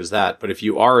the heck is that?" But if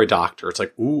you are a doctor, it's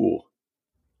like, ooh.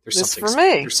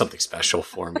 There's something special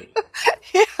for me.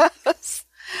 Yes.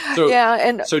 So, Yeah,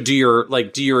 and so do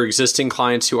your existing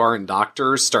clients who aren't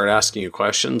doctors start asking you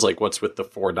questions like what's with the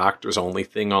for doctors only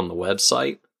thing on the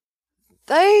website?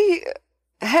 they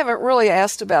haven't really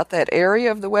asked about that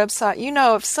area of the website. You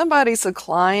know, if somebody's a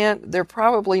client, they're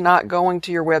probably not going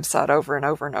to your website over and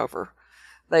over and over.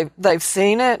 They've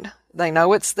seen it, they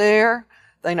know it's there,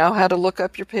 they know how to look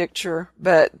up your picture,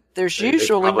 but there's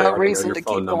usually probably no already know reason your to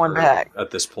phone keep going number back.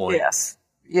 at this point.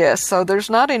 Yes. So there's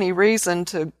not any reason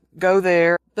to go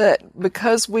there, but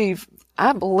because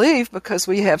I believe because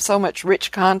we have so much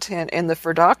rich content in the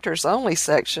For Doctors Only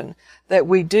section that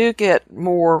we do get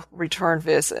more return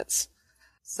visits.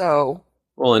 So.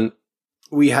 Well, and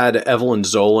we had Evelyn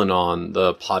Zolan on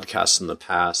the podcast in the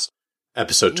past,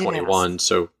 episode 21. Yes.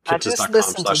 So I just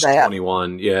listened to that.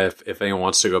 kittis.com/21. Yeah, if anyone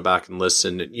wants to go back and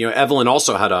listen. You know, Evelyn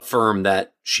also had a firm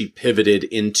that she pivoted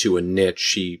into a niche.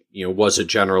 She, was a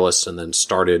generalist and then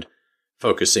started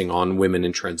focusing on women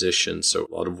in transition. So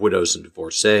a lot of widows and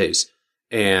divorcees.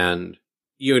 And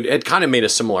you had kind of made a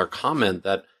similar comment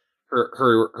that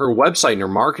her website and her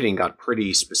marketing got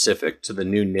pretty specific to the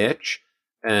new niche.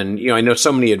 And, I know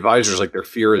so many advisors, like their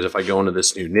fear is if I go into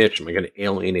this new niche, am I going to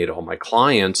alienate all my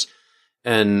clients?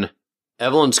 And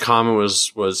Evelyn's comment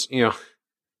was,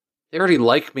 they already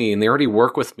like me and they already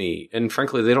work with me. And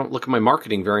frankly, they don't look at my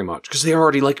marketing very much because they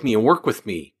already like me and work with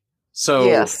me. So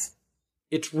Yes.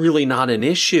 It's really not an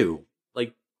issue.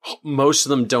 Like most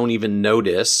of them don't even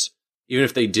notice. Even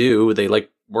if they do, they like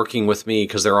working with me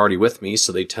because they're already with me.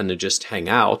 So they tend to just hang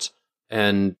out.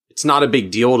 And it's not a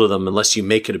big deal to them unless you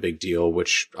make it a big deal,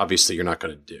 which obviously you're not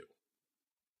going to do.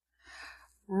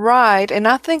 Right. And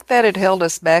I think that had held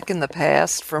us back in the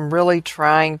past from really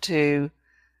trying to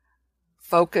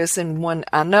focus in one.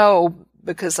 I know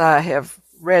because I have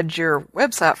read your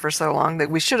website for so long that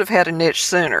we should have had a niche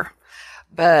sooner.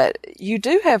 But you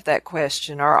do have that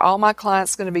question. Are all my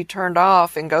clients going to be turned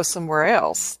off and go somewhere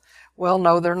else? Well,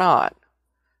 no, they're not.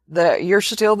 You're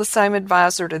still the same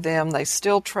advisor to them. They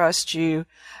still trust you.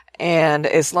 And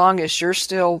as long as you're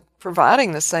still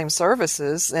providing the same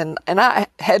services, and I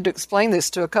had to explain this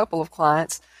to a couple of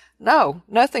clients, no,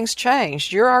 nothing's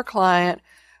changed. You're our client.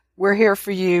 We're here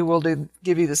for you. We'll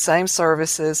give you the same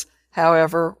services.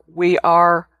 However, we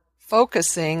are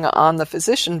focusing on the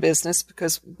physician business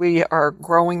because we are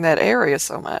growing that area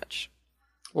so much.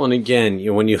 Well, and again,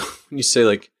 when you say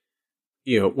like,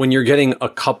 when you're getting a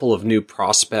couple of new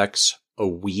prospects a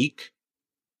week,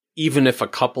 even if a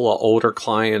couple of older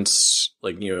clients,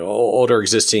 like, older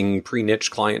existing pre-niche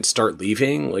clients start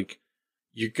leaving, like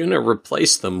you're going to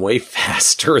replace them way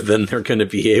faster than they're going to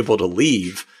be able to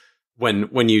leave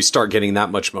when you start getting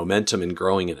that much momentum and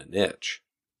growing in a niche.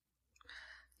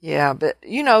 Yeah, but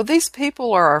these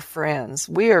people are our friends.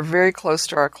 We are very close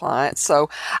to our clients.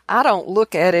 So I don't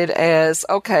look at it as,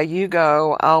 okay, you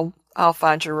go, I'll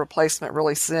find your replacement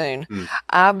really soon.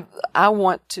 I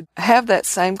want to have that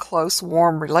same close,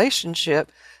 warm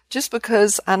relationship just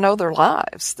because I know their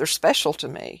lives. They're special to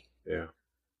me. Yeah.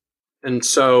 And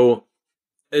so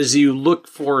as you look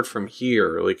forward from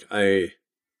here, like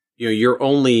you're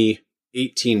only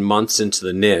 18 months into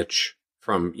the niche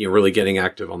from really getting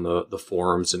active on the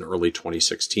forums in early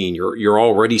 2016. You're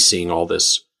already seeing all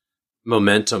this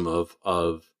momentum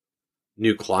of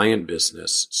new client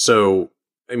business. So,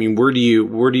 I mean, where do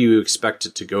you expect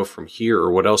it to go from here,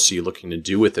 or what else are you looking to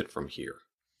do with it from here?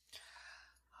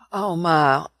 Oh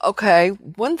my. Okay.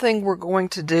 One thing we're going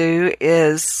to do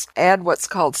is add what's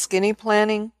called skinny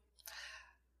planning.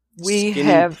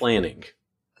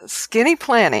 Skinny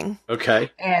planning.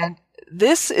 Okay. And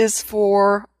this is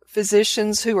for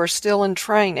physicians who are still in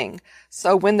training.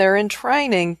 So when they're in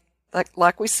training,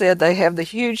 like we said, they have the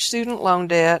huge student loan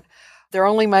debt. They're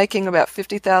only making about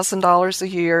 $50,000 a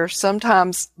year.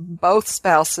 Sometimes both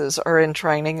spouses are in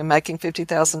training and making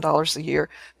 $50,000 a year,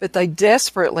 but they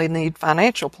desperately need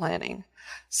financial planning.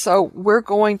 So we're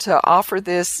going to offer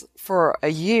this for a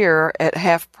year at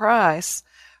half price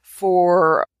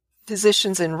for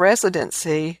physicians in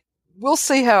residency. We'll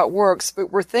see how it works, but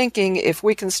we're thinking if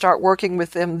we can start working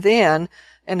with them then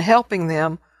and helping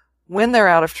them when they're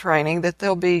out of training, that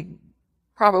they'll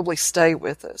probably stay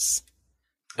with us.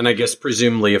 And I guess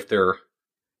presumably if their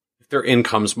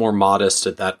income's more modest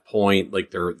at that point,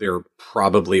 like there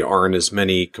probably aren't as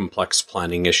many complex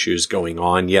planning issues going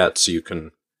on yet, so you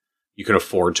can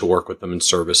afford to work with them and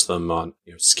service them on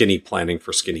skinny planning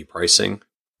for skinny pricing.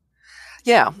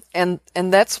 Yeah, and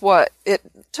that's what it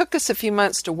took us a few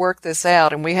months to work this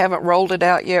out, and we haven't rolled it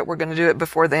out yet. We're going to do it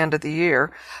before the end of the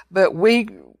year, but we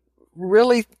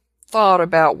really thought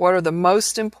about what are the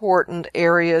most important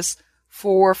areas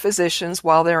for physicians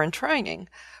while they're in training.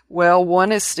 Well,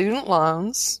 one is student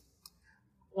loans,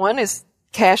 one is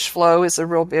Cash flow is a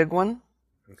real big one.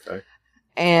 Okay.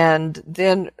 And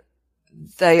then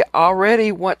they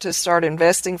already want to start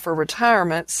investing for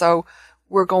retirement, so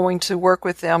we're going to work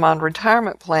with them on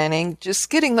retirement planning, just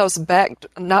getting those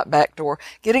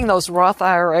getting those Roth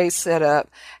IRAs set up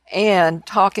and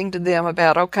talking to them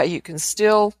about, okay, you can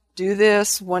still do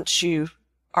this once you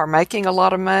are making a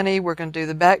lot of money. We're going to do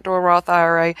the backdoor Roth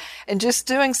IRA and just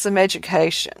doing some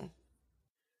education.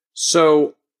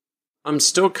 So I'm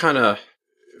still kind of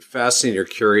fascinated or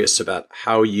curious about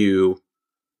how you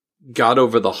got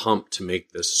over the hump to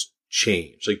make this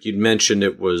change. Like you'd mentioned,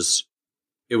 it was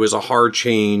a hard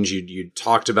change. You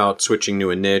talked about switching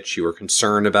to a niche. You were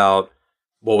concerned about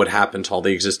what would happen to all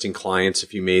the existing clients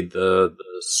if you made the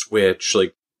switch.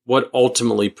 Like, what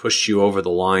ultimately pushed you over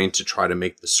the line to try to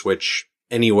make the switch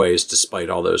anyways, despite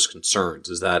all those concerns?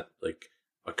 Is that like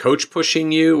a coach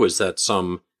pushing you? Was that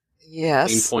some pain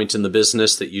point in the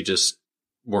business that you just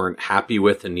weren't happy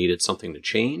with and needed something to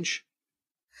change?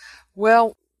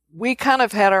 Well, we kind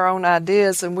of had our own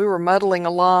ideas, and we were muddling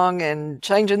along and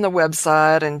changing the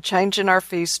website and changing our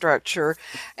fee structure.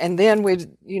 And then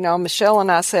Michelle and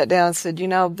I sat down and said,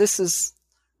 this is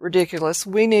ridiculous.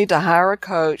 We need to hire a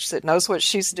coach that knows what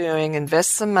she's doing,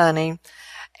 invest some money.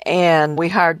 And we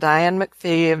hired Diane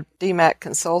McPhee of DMAC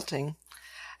Consulting.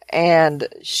 And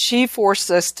she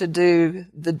forced us to do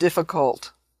the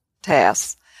difficult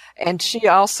tasks. And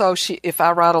if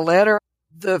I write a letter,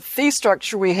 the fee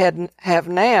structure we have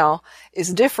now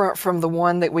is different from the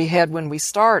one that we had when we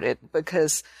started,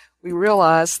 because we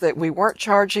realized that we weren't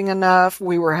charging enough.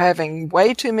 We were having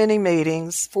way too many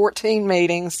meetings, 14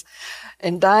 meetings.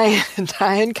 And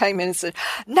Diane came in and said,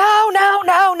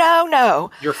 no.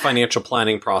 Your financial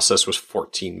planning process was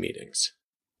 14 meetings.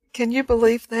 Can you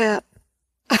believe that?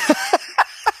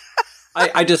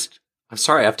 I'm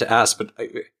sorry, I have to ask, but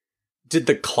did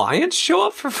the clients show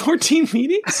up for 14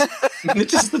 meetings?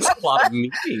 That's a lot of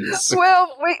meetings.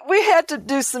 Well, we had to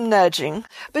do some nudging.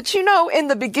 But, in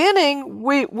the beginning,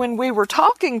 when we were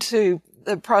talking to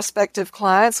the prospective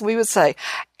clients, we would say,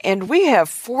 and we have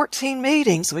 14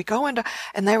 meetings. We go into,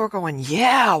 and they were going,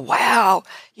 yeah, wow,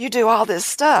 you do all this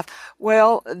stuff.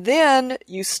 Well, then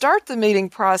you start the meeting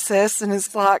process and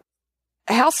it's like,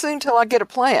 how soon till I get a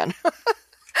plan?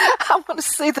 I want to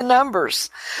see the numbers.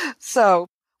 So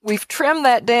we've trimmed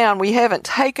that down. We haven't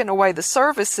taken away the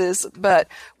services, but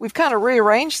we've kind of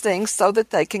rearranged things so that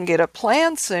they can get a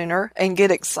plan sooner and get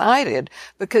excited,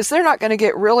 because they're not going to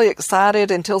get really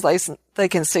excited until they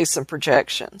can see some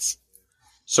projections.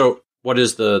 So what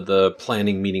does the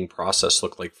planning meeting process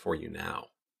look like for you now?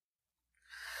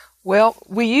 Well,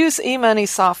 we use eMoney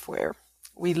software.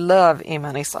 We love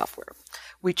eMoney software.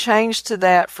 We changed to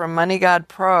that from MoneyGuide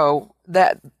Pro.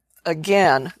 That,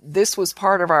 again, this was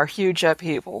part of our huge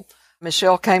upheaval.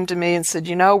 Michelle came to me and said,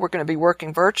 we're going to be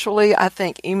working virtually. I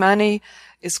think eMoney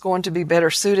is going to be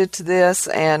better suited to this,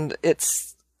 and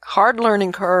it's hard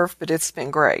learning curve, but it's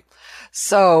been great.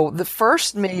 So the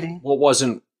first meeting...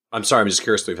 I'm sorry, I'm just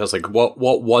curious, because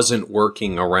what wasn't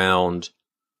working around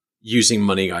using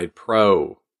MoneyGuide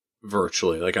Pro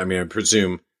virtually? I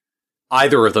presume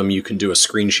either of them you can do a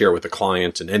screen share with a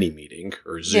client in any meeting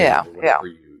or Zoom or whatever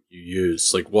you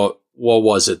use. What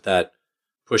was it that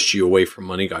pushed you away from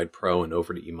MoneyGuide Pro and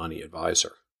over to eMoney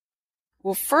Advisor?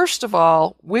 Well, first of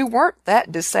all, we weren't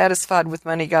that dissatisfied with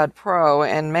MoneyGuide Pro,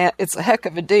 and man, it's a heck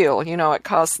of a deal. It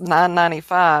costs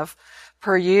 $9.95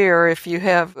 per year if you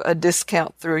have a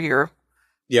discount through your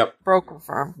broker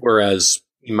firm. Whereas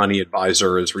eMoney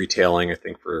Advisor is retailing, I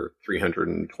think, for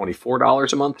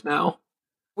 $324 a month now.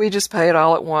 We just pay it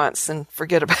all at once and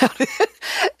forget about it.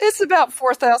 It's about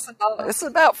 $4,000. It's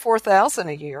about $4,000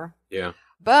 a year. Yeah.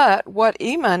 But what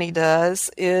eMoney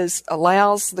does is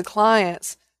allows the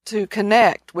clients to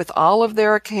connect with all of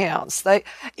their accounts.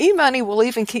 eMoney will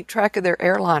even keep track of their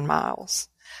airline miles,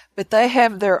 but they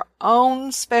have their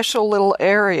own special little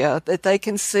area that they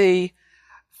can see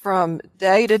from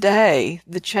day to day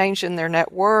the change in their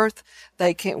net worth.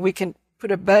 We can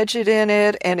put a budget in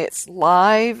it, and it's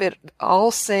live. It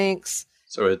all syncs.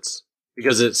 So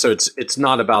it's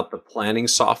not about the planning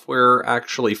software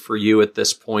actually for you at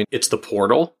this point. It's the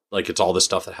portal. It's all the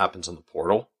stuff that happens in the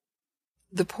portal.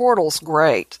 The portal's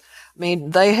great.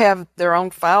 They have their own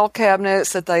file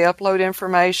cabinets that they upload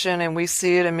information and we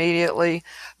see it immediately.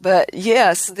 But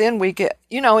yes, then we get,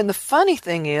 and the funny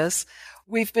thing is,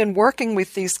 we've been working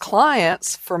with these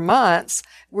clients for months.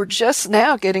 We're just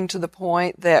now getting to the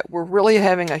point that we're really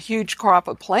having a huge crop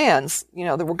of plans,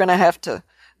 that we're going to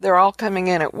they're all coming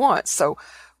in at once. So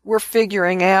we're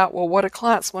figuring out, what do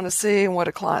clients want to see and what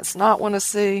do clients not want to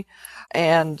see.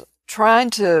 And trying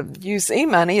to use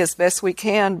eMoney as best we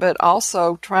can, but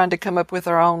also trying to come up with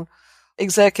our own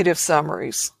executive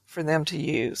summaries for them to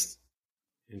use.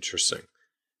 Interesting.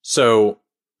 So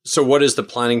what does the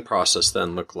planning process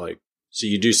then look like? So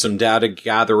you do some data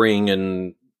gathering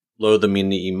and load them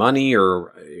into eMoney,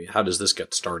 or how does this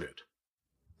get started?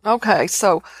 Okay,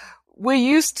 so we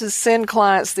used to send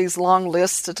clients these long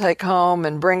lists to take home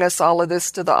and bring us all of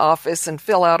this to the office and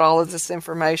fill out all of this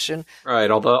information. Right,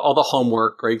 all the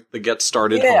homework, right? The get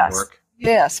started homework.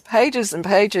 Yes, pages and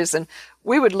pages, and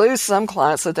we would lose some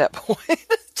clients at that point.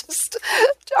 Just,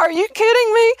 are you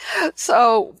kidding me?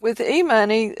 So with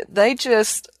eMoney, they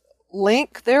just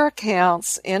link their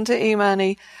accounts into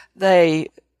eMoney. They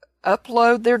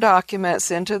upload their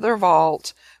documents into their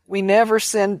vault. We never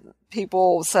send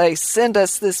people send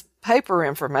us this paper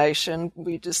information.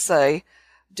 We just say,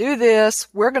 do this.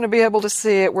 We're going to be able to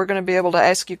see it. We're going to be able to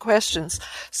ask you questions.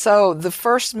 So the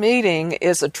first meeting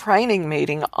is a training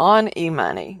meeting on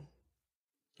eMoney.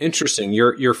 Interesting.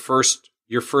 Your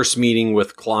first meeting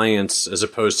with clients, as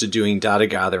opposed to doing data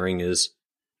gathering, is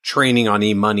training on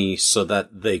eMoney so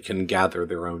that they can gather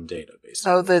their own data, basically.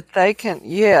 So that they can,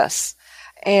 yes.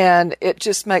 And it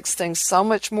just makes things so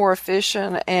much more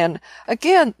efficient. And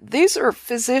again, these are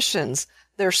physicians.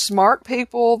 They're smart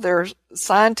people. They're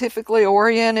scientifically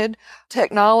oriented.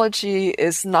 Technology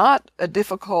is not a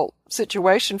difficult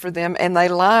situation for them. And they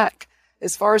like,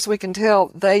 as far as we can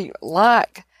tell, they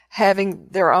like having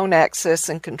their own access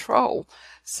and control.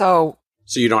 So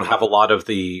you don't have a lot of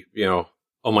the,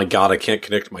 oh my God, I can't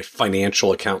connect my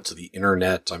financial account to the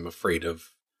internet. I'm afraid of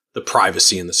the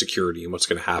privacy and the security and what's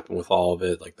going to happen with all of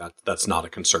it. Like that's not a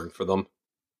concern for them.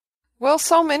 Well,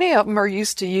 so many of them are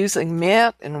used to using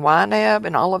Mint and YNAB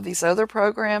and all of these other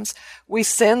programs. We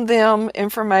send them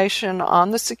information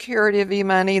on the security of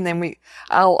eMoney, and then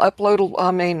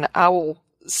I will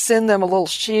send them a little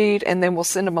sheet, and then we'll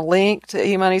send them a link to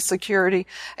eMoney security,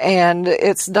 and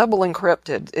it's double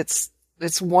encrypted.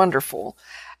 It's wonderful.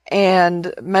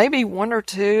 And maybe one or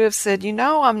two have said,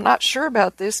 I'm not sure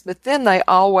about this, but then they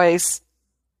always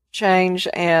change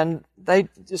and they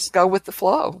just go with the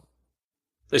flow.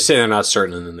 They say they're not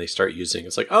certain, and then they start using it.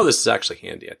 It's like, oh, this is actually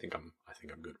handy. I think I'm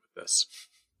good with this.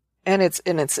 And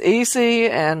it's easy,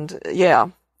 and yeah,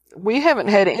 we haven't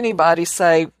had anybody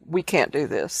say we can't do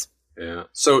this. Yeah.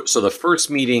 So the first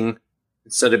meeting,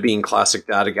 instead of being classic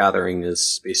data gathering,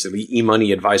 is basically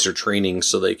eMoney advisor training,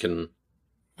 so they can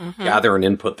gather and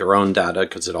input their own data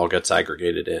because it all gets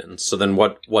aggregated in. So then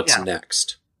what's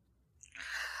next?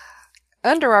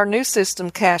 Under our new system,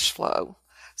 cash flow.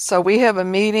 So we have a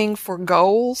meeting for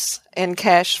goals and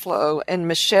cash flow, and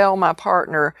Michelle, my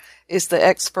partner, is the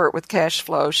expert with cash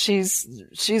flow. She's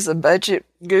a budget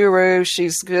guru.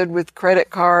 She's good with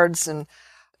credit cards and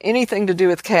anything to do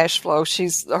with cash flow.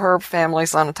 Her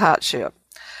family's on a tight ship.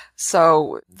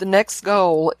 So the next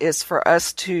goal is for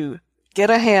us to get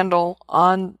a handle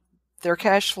on their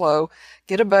cash flow,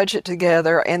 get a budget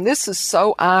together. And this is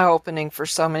so eye-opening for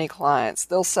so many clients.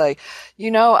 They'll say,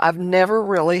 I've never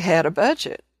really had a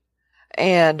budget.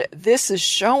 And this is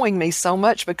showing me so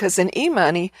much, because in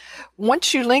eMoney,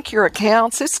 once you link your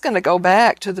accounts, it's going to go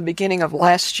back to the beginning of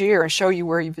last year and show you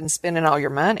where you've been spending all your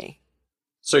money.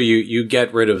 So you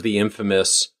get rid of the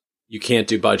infamous, you can't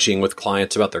do budgeting with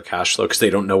clients about their cash flow because they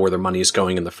don't know where their money is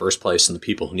going in the first place. And the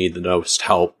people who need the most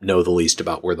help know the least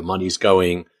about where the money's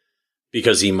going,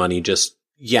 because eMoney just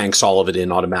yanks all of it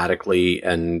in automatically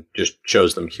and just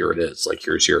shows them, here it is. Like,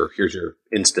 here's your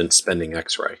instant spending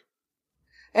x-ray.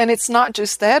 And it's not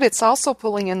just that, it's also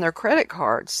pulling in their credit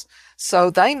cards. So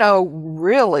they know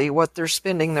really what they're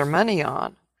spending their money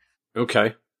on.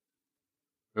 Okay.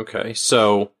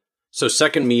 So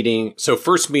second meeting, so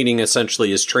first meeting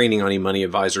essentially is training on eMoney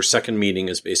Advisor. Second meeting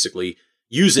is basically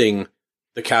using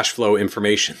the cash flow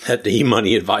information that the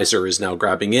eMoney Advisor is now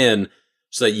grabbing in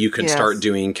so that you can start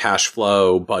doing cash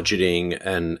flow, budgeting,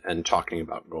 and talking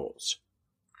about goals.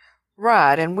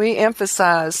 Right. And we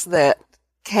emphasize that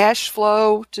cash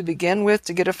flow to begin with,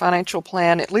 to get a financial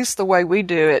plan, at least the way we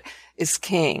do it, is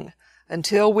king.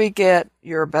 Until we get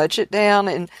your budget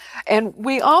down. And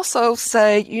we also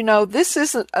say, this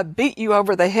isn't a beat you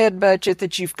over the head budget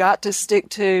that you've got to stick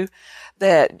to,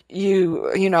 that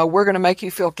we're going to make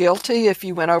you feel guilty if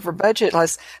you went over budget.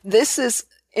 This is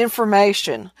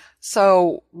information.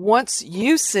 So once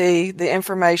you see the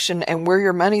information and where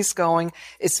your money's going,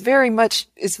 it's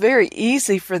very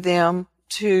easy for them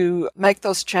to make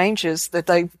those changes that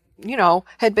they,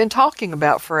 had been talking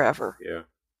about forever. Yeah.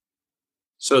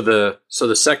 So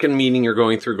the second meeting, you're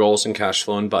going through goals and cash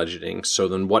flow and budgeting. So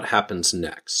then what happens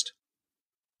next?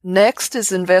 Next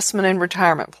is investment and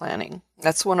retirement planning.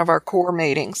 That's one of our core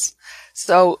meetings.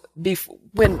 So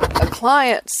when a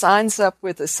client signs the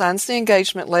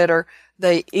engagement letter,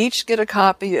 they each get a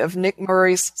copy of Nick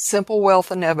Murray's Simple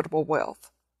Wealth, Inevitable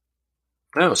Wealth.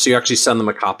 Oh, so you actually send them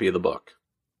a copy of the book.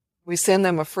 We send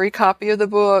them a free copy of the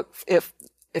book. If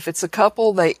it's a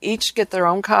couple, they each get their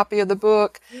own copy of the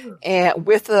book, and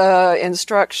with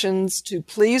instructions to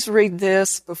please read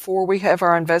this before we have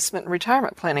our investment and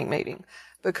retirement planning meeting,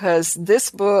 because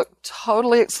this book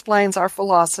totally explains our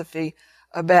philosophy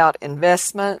about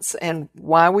investments and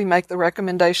why we make the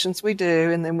recommendations we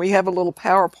do. And then we have a little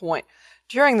PowerPoint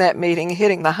during that meeting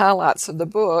hitting the highlights of the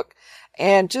book,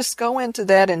 and just go into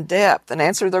that in depth and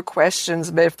answer their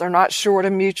questions. But if they're not sure what a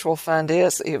mutual fund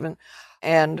is even,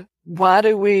 and why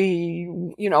do we,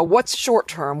 what's short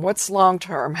term, what's long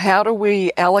term, how do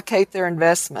we allocate their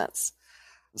investments?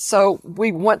 So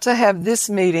we want to have this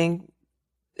meeting.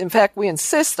 In fact, we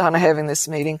insist on having this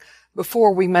meeting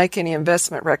before we make any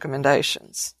investment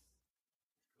recommendations.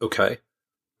 Okay.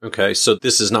 So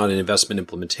this is not an investment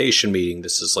implementation meeting.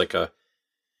 This is like a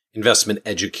investment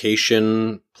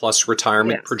education plus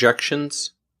retirement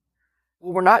projections.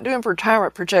 Well, we're not doing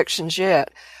retirement projections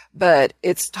yet, but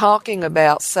it's talking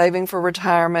about saving for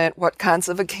retirement, what kinds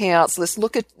of accounts. Let's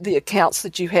look at the accounts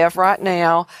that you have right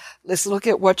now. Let's look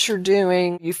at what you're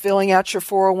doing. You filling out your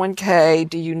 401k?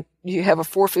 Do you have a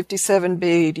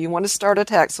 457B? Do you want to start a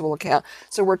taxable account?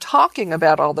 So we're talking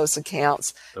about all those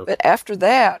accounts. Okay. But after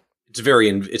that,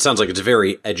 it sounds like it's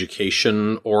very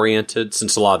education oriented,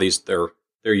 since a lot of these, they're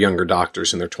younger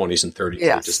doctors in their 20s and 30s.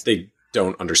 Yes. They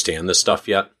don't understand this stuff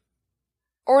yet.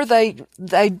 Or they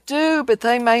do, but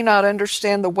they may not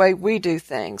understand the way we do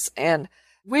things. And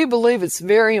we believe it's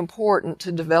very important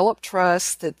to develop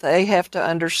trust, that they have to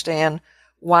understand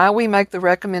why we make the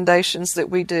recommendations that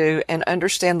we do and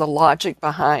understand the logic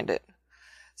behind it.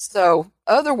 So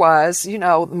otherwise,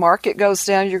 the market goes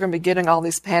down, you're going to be getting all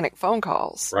these panic phone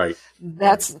calls. Right.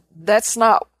 That's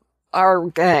not our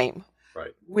game.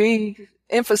 Right. We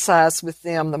emphasize with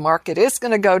them the market is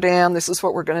going to go down. This is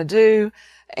what we're going to do.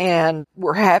 And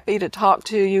we're happy to talk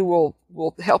to you.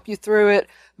 We'll help you through it,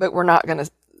 but we're not going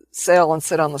to sell and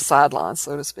sit on the sidelines,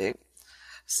 so to speak.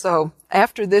 So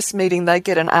after this meeting, they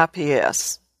get an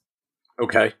IPS.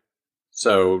 Okay.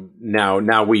 So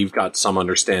now we've got some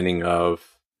understanding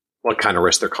of what kind of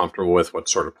risk they're comfortable with, what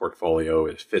sort of portfolio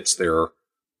it fits their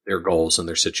goals and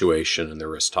their situation and their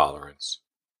risk tolerance.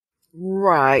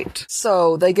 Right.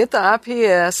 So they get the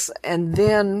IPS, and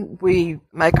then we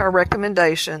make our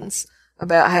recommendations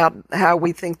about how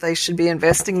we think they should be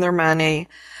investing their money.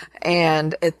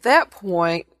 And at that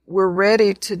point, we're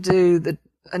ready to do the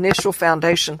initial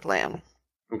foundation plan.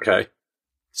 Okay.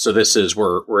 So this is,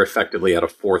 we're effectively at a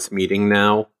fourth meeting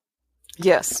now?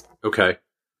 Yes. Okay.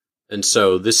 And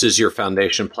so this is your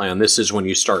foundation plan. This is when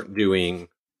you start doing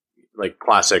like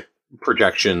classic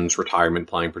projections, retirement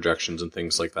planning projections and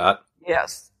things like that?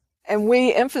 Yes. And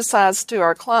we emphasize to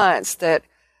our clients that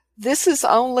this is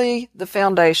only the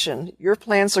foundation. Your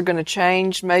plans are going to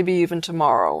change, maybe even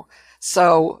tomorrow.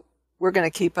 So we're going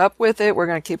to keep up with it. We're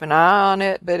going to keep an eye on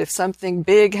it. But if something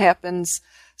big happens,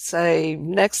 say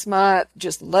next month,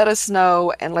 just let us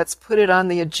know, and let's put it on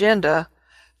the agenda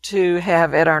to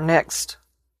have at our next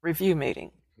review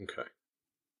meeting. Okay.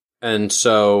 And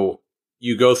so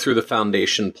you go through the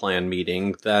foundation plan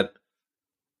meeting that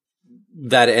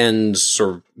ends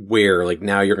sort of where, like,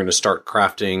 now you're going to start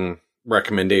crafting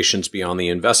recommendations beyond the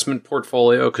investment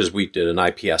portfolio, because we did an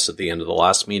IPS at the end of the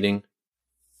last meeting.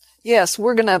 Yes,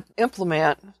 we're going to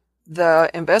implement the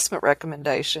investment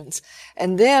recommendations,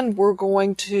 and then we're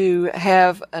going to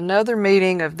have another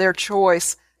meeting of their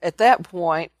choice at that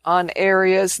point on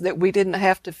areas that we didn't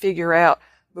have to figure out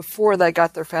before they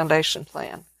got their foundation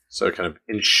plan. So kind of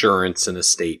insurance and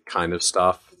estate kind of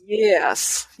stuff.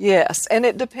 Yes. And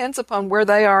it depends upon where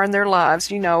they are in their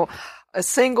lives. A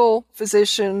single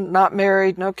physician, not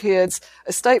married, no kids,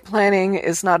 estate planning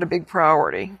is not a big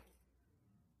priority.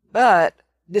 But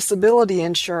disability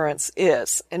insurance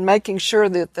is, and making sure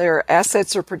that their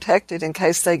assets are protected in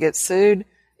case they get sued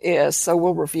is. So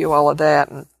we'll review all of that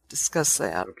and discuss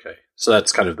that. Okay. So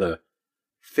that's kind of the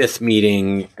fifth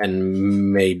meeting,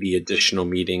 and maybe additional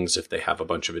meetings if they have a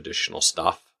bunch of additional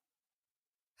stuff.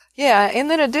 Yeah, and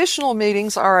then additional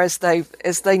meetings are as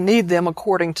they need them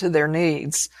according to their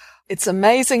needs. It's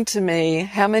amazing to me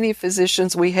how many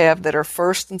physicians we have that are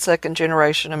first and second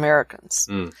generation Americans.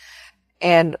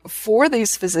 And for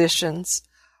these physicians,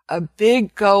 a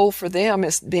big goal for them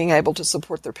is being able to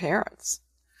support their parents.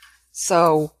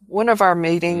 So one of our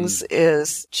meetings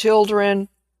is children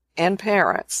and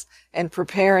parents, and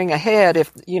preparing ahead.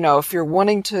 If you're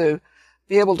wanting to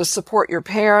be able to support your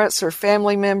parents or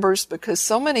family members, because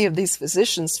so many of these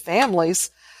physicians' families,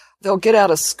 they'll get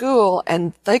out of school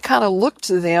and they kind of look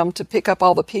to them to pick up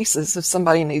all the pieces if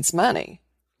somebody needs money.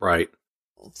 Right.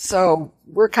 So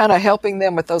we're kind of helping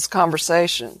them with those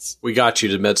conversations. We got you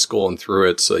to med school and through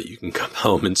it so that you can come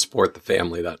home and support the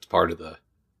family. That's part of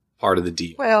the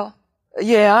deal. Well,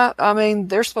 yeah, I mean,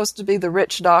 they're supposed to be the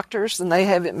rich doctors and they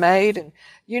have it made. And,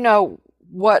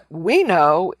 what we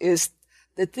know is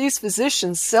that these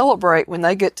physicians celebrate when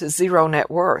they get to zero net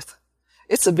worth.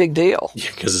 It's a big deal.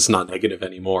 Yeah, because it's not negative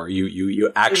anymore.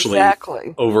 You actually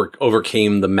exactly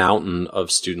overcame the mountain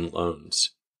of student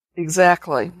loans.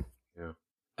 Exactly. Yeah.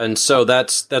 And so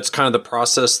that's kind of the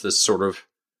process, this sort of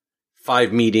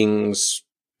 5 meetings,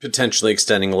 potentially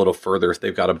extending a little further if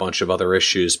they've got a bunch of other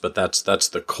issues, but that's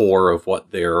the core of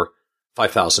what their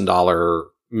 $5,000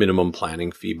 minimum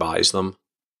planning fee buys them.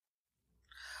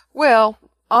 Well,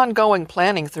 ongoing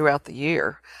planning throughout the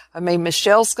year. I mean,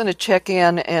 Michelle's going to check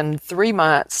in 3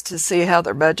 months to see how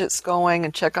their budget's going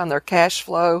and check on their cash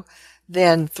flow.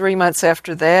 Then 3 months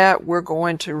after that, we're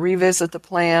going to revisit the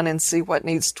plan and see what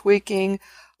needs tweaking,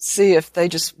 see if they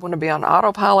just want to be on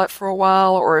autopilot for a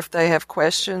while or if they have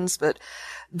questions. But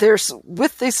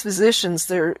with these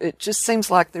physicians, it just seems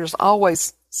like there's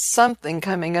always something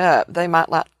coming up. They might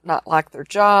not like their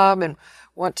job and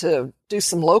want to do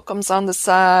some locums on the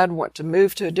side, want to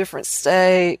move to a different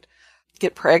state,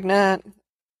 get pregnant.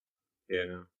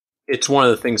 Yeah. It's one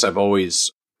of the things I've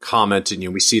always commented,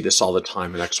 we see this all the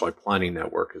time in XY Planning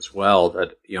Network as well,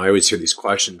 that, I always hear these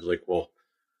questions like, well,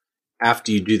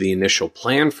 after you do the initial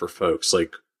plan for folks,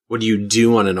 like, what do you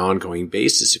do on an ongoing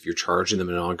basis if you're charging them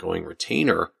an ongoing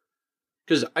retainer?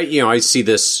 Because, I see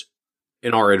this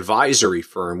in our advisory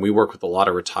firm. We work with a lot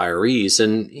of retirees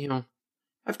and,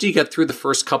 after you get through the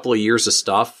first couple of years of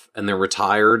stuff and they're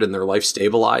retired and their life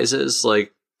stabilizes,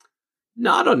 like,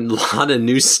 not a lot of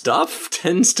new stuff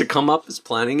tends to come up as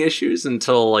planning issues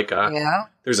until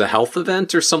there's a health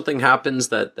event or something happens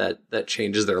that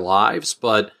changes their lives.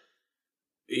 But,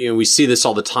 we see this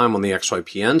all the time on the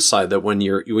XYPN side, that when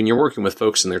you're working with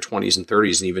folks in their 20s and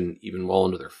 30s and even well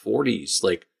into their 40s,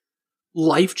 like,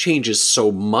 life changes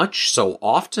so much, so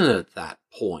often at that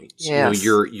point. Yes.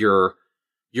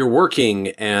 You're working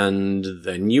and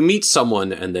then you meet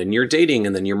someone and then you're dating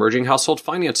and then you're merging household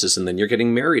finances and then you're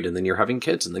getting married and then you're having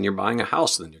kids and then you're buying a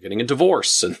house and then you're getting a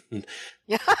divorce and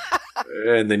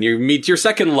and then you meet your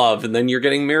second love and then you're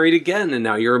getting married again and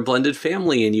now you're a blended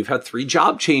family and you've had 3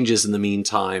 job changes in the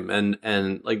meantime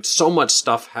and like so much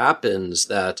stuff happens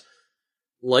that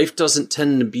life doesn't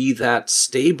tend to be that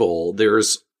stable.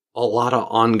 There's a lot of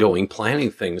ongoing planning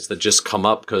things that just come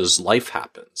up because life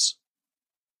happens.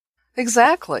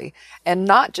 Exactly. And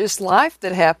not just life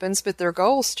that happens, but their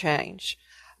goals change.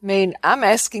 I mean, I'm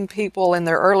asking people in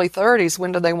their early 30s,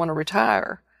 when do they want to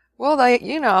retire? Well, they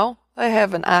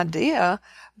have an idea,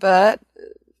 but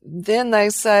then they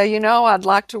say, I'd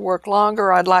like to work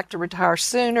longer. I'd like to retire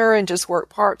sooner and just work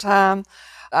part-time.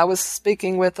 I was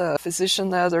speaking with a physician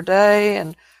the other day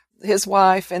and his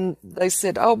wife, and they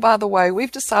said, oh, by the way,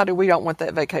 we've decided we don't want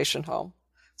that vacation home.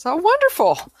 So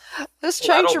wonderful. Let's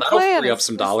change your plan. That'll free up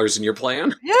some dollars in your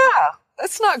plan. Yeah,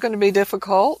 that's not going to be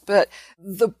difficult. But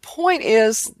the point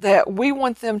is that we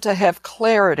want them to have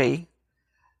clarity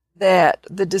that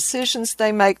the decisions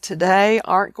they make today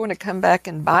aren't going to come back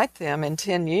and bite them in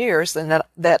 10 years, and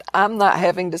that I'm not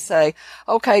having to say,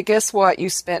 okay, guess what? You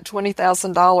spent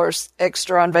 $20,000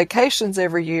 extra on vacations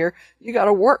every year. You got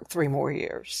to work 3 more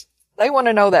years. They want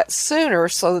to know that sooner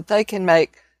so that they can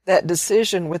make that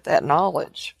decision with that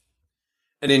knowledge.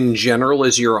 And in general,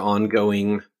 is your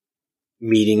ongoing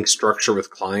meeting structure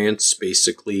with clients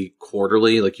basically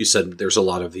quarterly? Like you said, there's a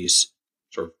lot of these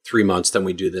sort of 3 months, then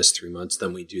we do this, 3 months,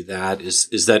 then we do that.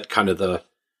 Is that kind of the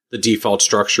default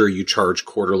structure? You charge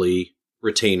quarterly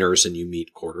retainers and you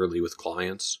meet quarterly with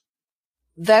clients?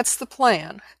 That's the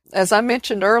plan. As I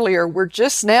mentioned earlier, we're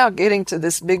just now getting to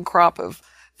this big crop of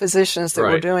physicians that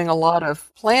we're doing a lot of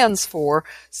plans for.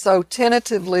 So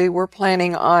tentatively, we're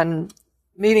planning on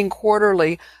meeting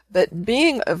quarterly, but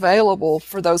being available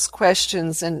for those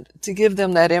questions and to give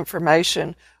them that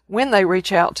information when they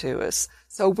reach out to us.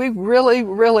 So we really,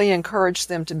 really encourage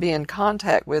them to be in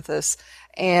contact with us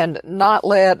and not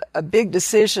let a big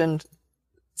decision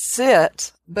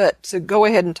sit, but to go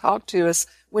ahead and talk to us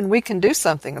when we can do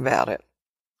something about it.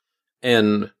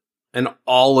 And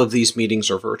all of these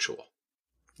meetings are virtual?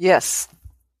 Yes.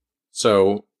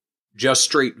 So just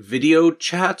straight video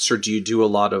chats, or do you do a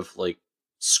lot of like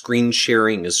screen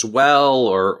sharing as well?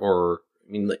 Or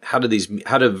I mean, how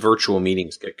do virtual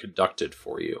meetings get conducted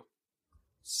for you?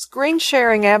 Screen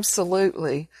sharing,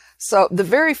 absolutely. So the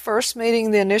very first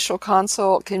meeting, the initial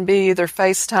consult, can be either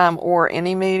FaceTime or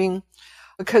any meeting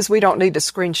because we don't need to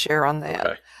screen share on that.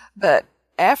 Okay. But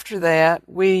after that,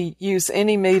 we use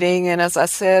any meeting. And as I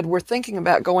said, we're thinking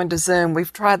about going to Zoom.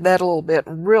 We've tried that a little bit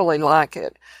and really like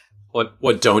it.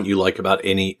 What don't you like about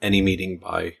any meeting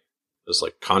by as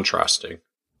like contrasting?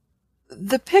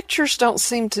 The pictures don't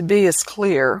seem to be as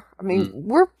clear. I mean,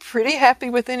 we're pretty happy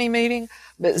with any meeting,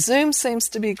 but Zoom seems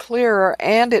to be clearer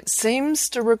and it seems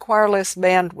to require less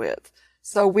bandwidth.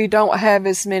 So we don't have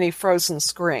as many frozen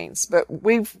screens, but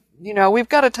we've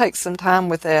got to take some time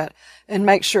with that and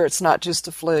make sure it's not just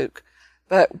a fluke.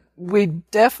 But we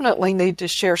definitely need to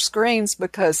share screens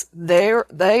because they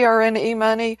are in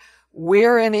eMoney,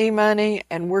 we're in eMoney,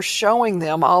 and we're showing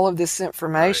them all of this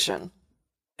information. Right.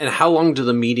 And how long do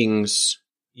the meetings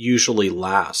usually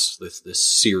last, this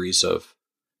series of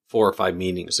 4 or 5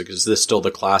 meetings? Like, is this still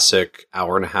the classic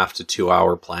 1.5 to 2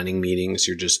 hour planning meetings?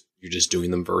 You're just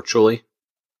doing them virtually?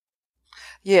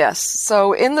 Yes.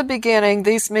 So in the beginning,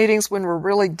 these meetings, when we're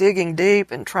really digging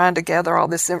deep and trying to gather all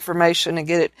this information and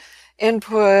get it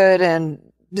input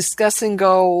and discussing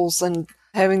goals and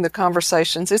having the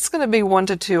conversations, it's going to be 1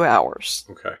 to 2 hours.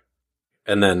 Okay.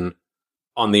 And then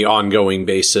on the ongoing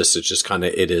basis, it's just kind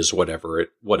of, it is whatever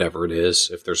it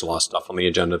is. If there's a lot of stuff on the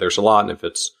agenda, there's a lot. And if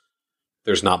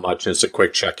there's not much and it's a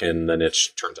quick check-in, then it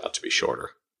turns out to be shorter.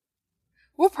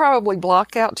 We'll probably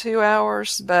block out 2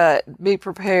 hours, but be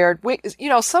prepared.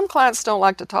 Some clients don't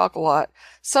like to talk a lot.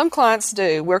 Some clients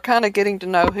do. We're kind of getting to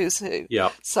know who's who.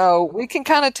 Yeah. So we can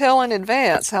kind of tell in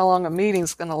advance how long a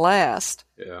meeting's going to last.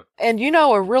 Yeah. And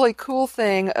a really cool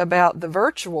thing about the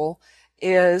virtual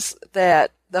is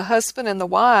that the husband and the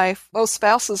wife, both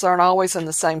spouses aren't always in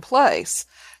the same place.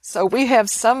 So we have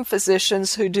some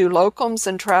physicians who do locums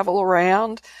and travel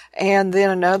around, and then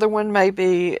another one may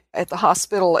be at the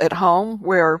hospital at home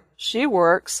where she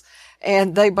works,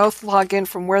 and they both log in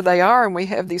from where they are, and we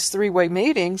have these 3-way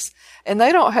meetings, and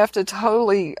they don't have to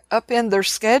totally upend their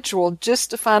schedule just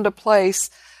to find a place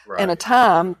and a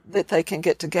time that they can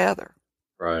get together.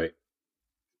 Right.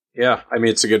 Yeah, I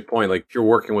mean, it's a good point. Like, if you're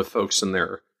working with folks in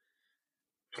their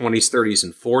 20s, 30s,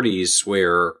 and 40s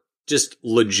where just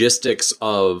logistics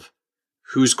of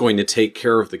who's going to take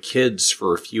care of the kids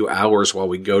for a few hours while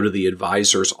we go to the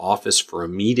advisor's office for a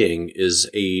meeting is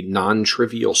a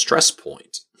non-trivial stress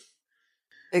point.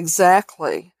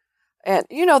 Exactly. And,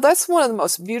 that's one of the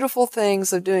most beautiful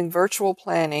things of doing virtual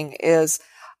planning is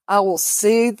I will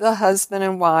see the husband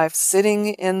and wife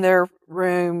sitting in their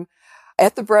room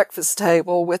at the breakfast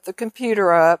table with the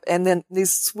computer up, and then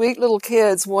these sweet little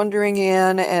kids wandering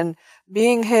in and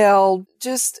being held.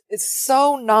 Just, it's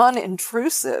so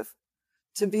non-intrusive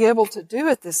to be able to do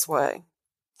it this way.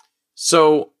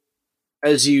 So,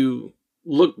 as you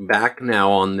look back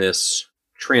now on this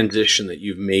transition that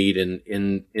you've made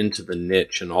into the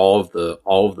niche and all of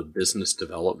the business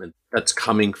development that's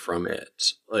coming from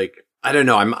it, like, I don't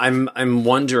know, I'm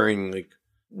wondering, like,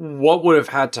 what would have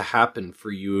had to happen for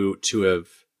you to have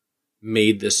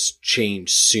made this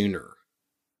change sooner?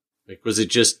 Like, was it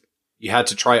just you had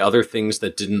to try other things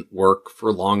that didn't work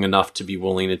for long enough to be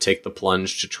willing to take the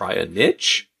plunge to try a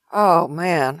niche? Oh,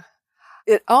 man.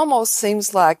 It almost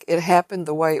seems like it happened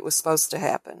the way it was supposed to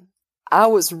happen. I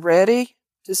was ready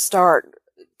to start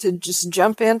to just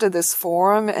jump into this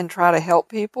forum and try to help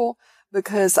people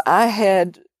because I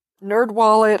had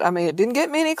NerdWallet. I mean, it didn't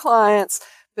get me any clients,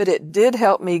 but it did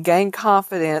help me gain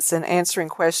confidence in answering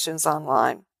questions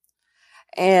online.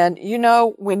 And,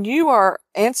 when you are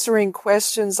answering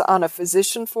questions on a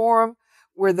physician forum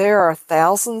where there are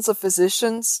thousands of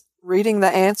physicians reading the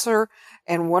answer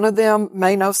and one of them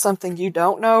may know something you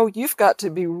don't know, you've got to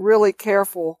be really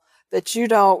careful that you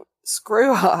don't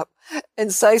screw up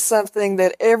and say something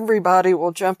that everybody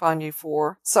will jump on you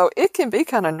for. So it can be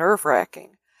kind of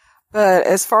nerve-wracking. But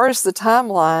as far as the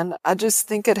timeline, I just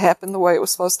think it happened the way it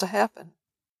was supposed to happen.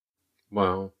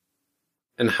 Wow.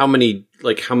 And how many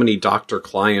doctor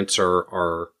clients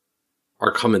are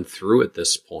coming through at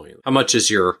this point? How much has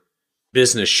your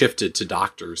business shifted to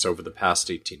doctors over the past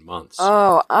 18 months?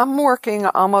 Oh, I'm working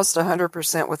almost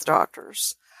 100% with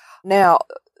doctors. Now,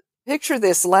 picture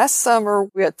this. Last summer,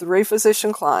 we had 3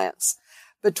 physician clients.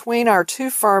 Between our 2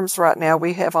 firms right now,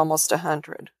 we have almost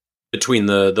 100. Between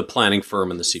the planning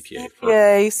firm and the CPA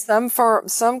firm.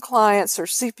 Some clients are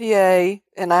CPA,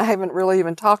 and I haven't really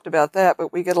even talked about that,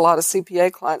 but we get a lot of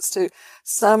CPA clients too.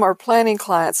 Some are planning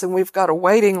clients, and we've got a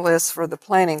waiting list for the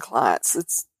planning clients.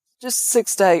 It's just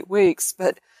 6 to 8 weeks,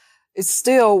 but it's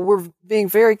still, we're being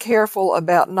very careful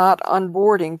about not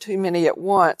onboarding too many at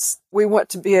once. We want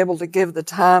to be able to give the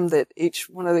time that each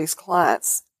one of these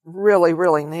clients really,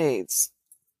 really needs.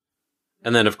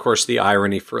 And then, of course, the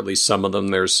irony for at least some of them,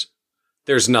 there's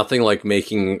nothing like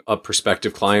making a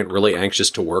prospective client really anxious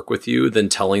to work with you than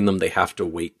telling them they have to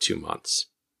wait 2 months.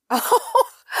 Oh,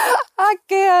 I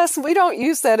guess we don't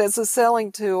use that as a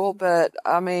selling tool, but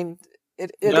I mean,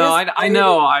 it no, is. I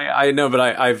know, but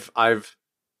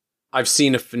I've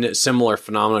seen a similar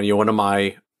phenomenon.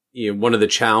 One of the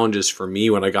challenges for me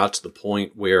when I got to the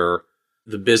point where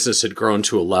the business had grown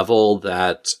to a level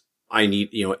that I need,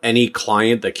 any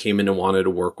client that came in and wanted to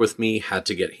work with me had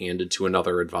to get handed to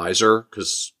another advisor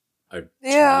because I had too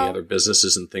many other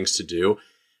businesses and things to do.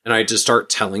 And I had to start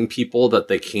telling people that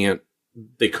they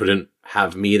couldn't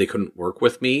have me, they couldn't work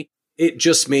with me. It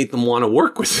just made them want to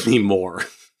work with me more.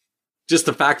 Just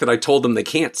the fact that I told them they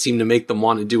can't seemed to make them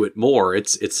want to do it more.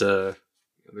 There's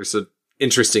a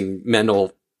interesting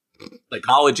mental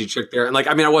psychology trick there. And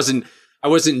I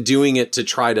wasn't doing it to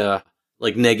try to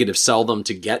negative sell them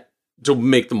to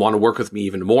make them want to work with me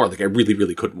even more. I really,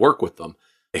 really couldn't work with them.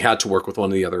 I had to work with one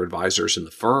of the other advisors in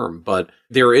the firm, but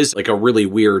there is a really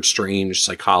weird, strange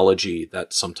psychology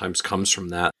that sometimes comes from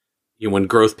that. When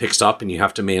growth picks up and you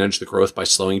have to manage the growth by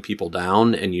slowing people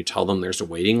down and you tell them there's a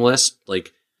waiting list,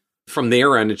 from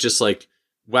their end, it's just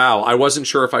wow, I wasn't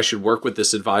sure if I should work with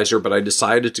this advisor, but I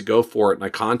decided to go for it and I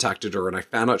contacted her and I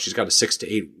found out she's got a 6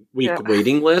 to 8 week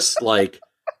waiting list.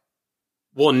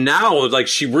 Well, now,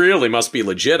 she really must be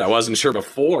legit. I wasn't sure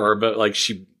before, but,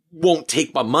 she won't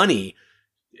take my money.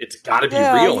 It's got to be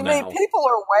real now. People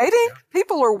are waiting? Yeah.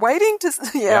 People are waiting to...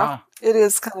 Yeah, it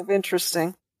is kind of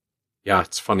interesting. Yeah,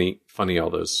 it's funny all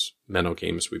those mental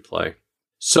games we play.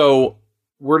 So,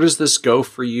 where does this go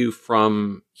for you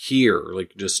from here?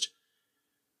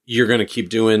 You're going to keep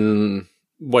doing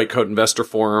White Coat Investor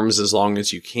Forums as long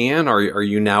as you can? Are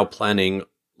you now planning,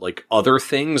 other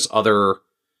things, other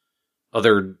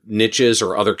niches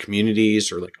or other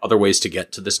communities or other ways to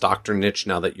get to this doctor niche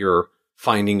now that you're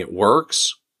finding it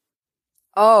works?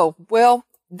 Oh, well,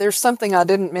 there's something I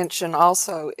didn't mention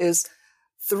also is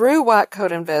through White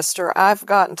Coat Investor, I've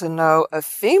gotten to know a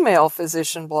female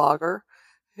physician blogger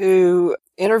who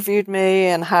interviewed me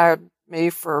and hired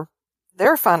me for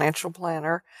their financial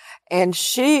planner. And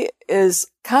she is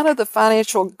kind of the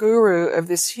financial guru of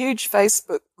this huge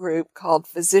Facebook group called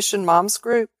Physician Moms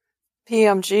Group.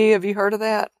 PMG, have you heard of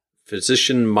that?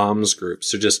 Physician Moms Group.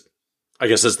 So I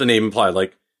guess as the name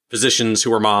implied, physicians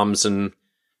who are moms and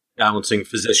balancing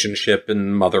physicianship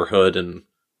and motherhood and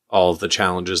all of the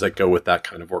challenges that go with that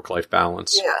kind of work-life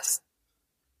balance. Yes.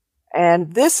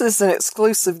 And this is an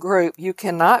exclusive group. You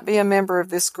cannot be a member of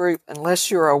this group unless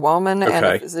you're a woman and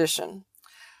a physician.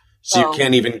 So you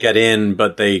can't even get in,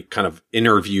 but they kind of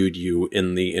interviewed you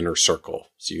in the inner circle.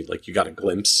 So you got a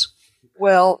glimpse.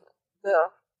 Well,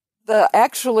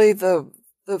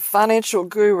 the financial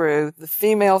guru, the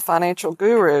female financial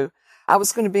guru, I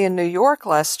was going to be in New York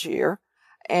last year,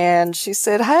 and she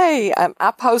said, "Hey,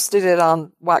 I posted it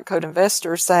on White Coat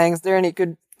Investor saying, is there any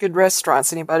good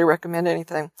restaurants? Anybody recommend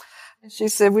anything?" And she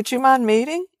said, "Would you mind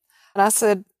meeting?" And I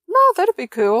said, "No, that'd be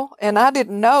cool." And I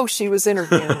didn't know she was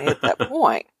interviewing me at that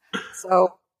point.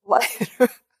 So later,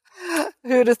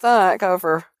 who'd have thunk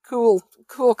over cool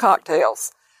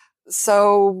cocktails?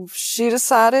 So she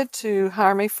decided to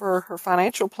hire me for her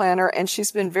financial planner, and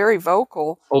she's been very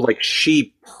vocal. Oh,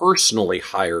 she personally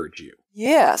hired you?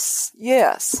 Yes.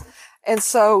 And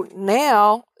so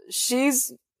now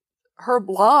her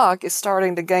blog is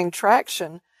starting to gain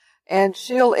traction, and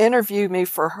she'll interview me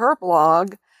for her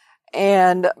blog,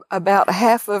 and about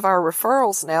half of our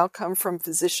referrals now come from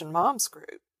Physician Moms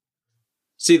Group.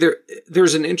 See,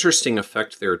 there's an interesting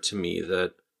effect there to me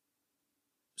that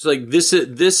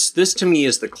this to me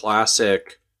is the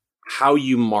classic how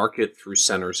you market through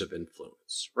centers of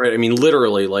influence, right? I mean,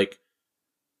 literally,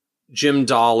 Jim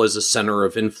Dahl is a center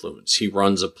of influence. He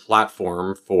runs a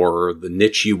platform for the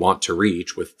niche you want to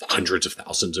reach with hundreds of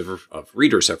thousands of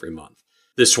readers every month.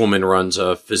 This woman runs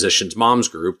a Physicians Moms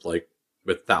Group,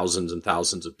 with thousands and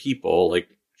thousands of people.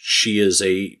 She is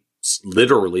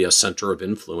literally a center of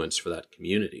influence for that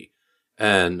community.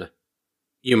 And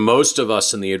most of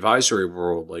us in the advisory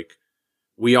world,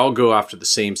 we all go after the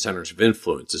same centers of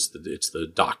influence. It's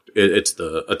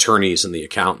the attorneys and the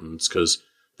accountants, because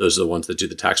those are the ones that do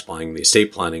the tax planning and the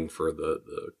estate planning for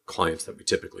the clients that we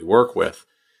typically work with.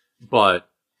 But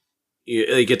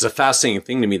it's a fascinating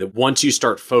thing to me that once you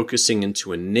start focusing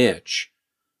into a niche,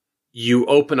 you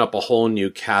open up a whole new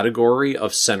category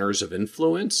of centers of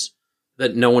influence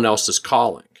that no one else is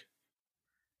calling.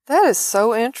 That is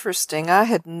so interesting. I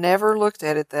had never looked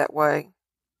at it that way.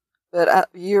 But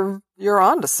you're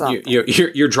onto something.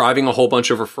 You're driving a whole bunch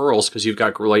of referrals because you've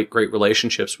got great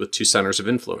relationships with two centers of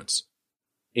influence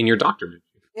in your doctor.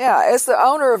 Yeah, as the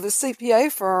owner of a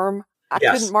CPA firm, I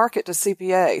Yes. couldn't market to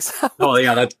CPAs. Oh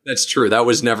yeah, that's true. That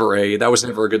was never a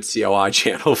good COI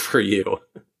channel for you.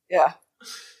 Yeah.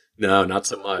 No, not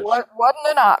so much. Wasn't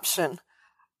an option.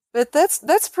 But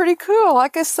that's pretty cool. I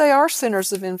guess they are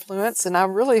centers of influence, and I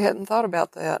really hadn't thought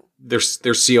about that. There's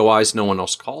COIs no one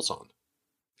else calls on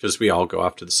because we all go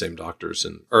after the same doctors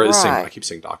the same. I keep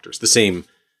saying doctors, the same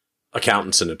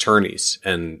accountants and attorneys,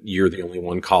 and you're the only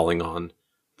one calling on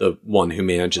the one who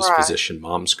manages Physician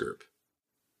Moms Group.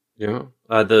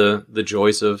 The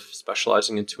joys of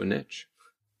specializing into a niche.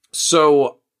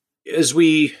 So as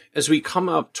we come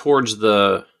up towards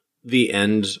the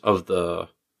end of the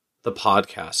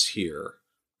podcast here,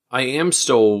 I am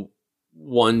still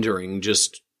wondering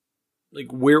just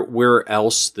like where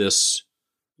else this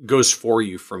goes for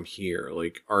you from here.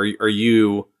 Like, are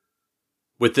you,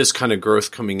 with this kind of growth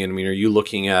coming in, I mean, are you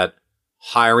looking at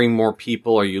hiring more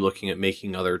people? Are you looking at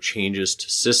making other changes to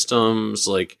systems?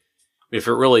 Like, if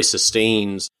it really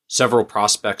sustains several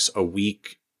prospects a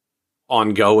week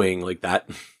ongoing, like that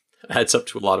adds up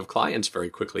to a lot of clients very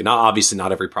quickly. Now, obviously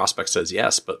not every prospect says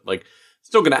yes, but like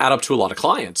still going to add up to a lot of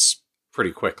clients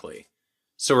pretty quickly.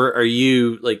 So are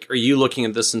you looking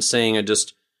at this and saying,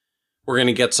 we're going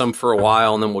to get some for a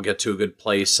while and then we'll get to a good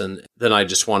place and then I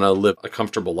just want to live a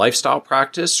comfortable lifestyle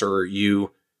practice? Or are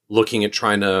you looking at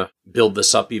trying to build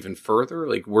this up even further?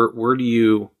 Like where do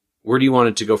you want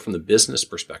it to go from the business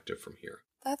perspective from here?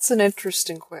 That's an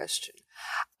interesting question.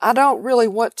 I don't really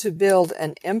want to build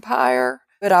an empire,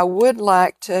 but I would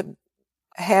like to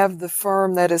have the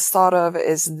firm that is thought of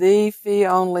as the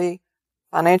fee-only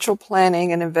financial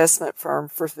planning and investment firm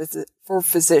for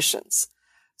physicians.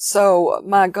 So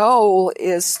my goal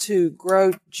is to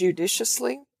grow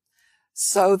judiciously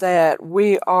so that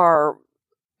we are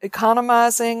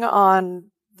economizing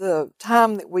on the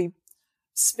time that we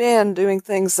spend doing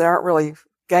things that aren't really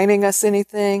gaining us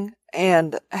anything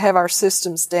and have our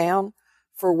systems down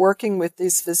for working with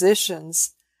these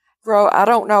physicians. Grow, I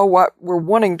don't know what we're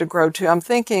wanting to grow to. I'm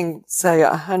thinking, say,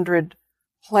 100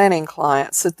 planning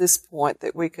clients at this point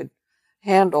that we could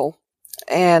handle.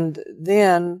 And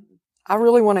then I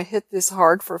really want to hit this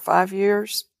hard for 5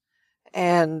 years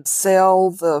and sell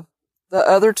the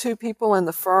other two people in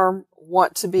the firm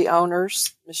want to be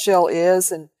owners. Michelle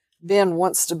is, and Ben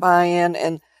wants to buy in.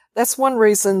 And that's one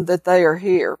reason that they are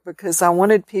here, because I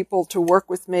wanted people to work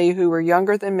with me who were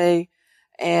younger than me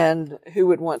and who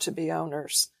would want to be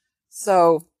owners.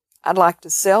 So I'd like to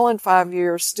sell in 5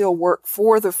 years, still work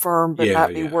for the firm, but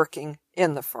not be working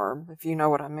in the firm, if you know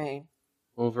what I mean.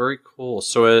 Well, very cool.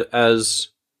 So as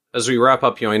we wrap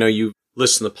up, I know you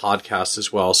listen to the podcast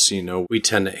as well. So, we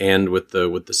tend to end with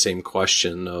the same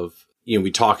question of,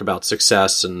 we talk about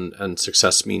success and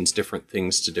success means different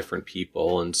things to different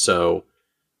people. And so,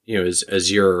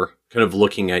 as you're kind of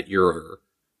looking at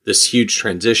this huge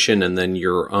transition and then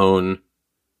your own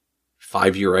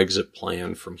 5-year exit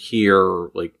plan from here,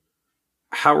 like,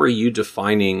 how are you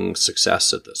defining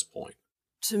success at this point?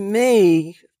 To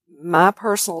me, my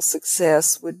personal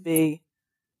success would be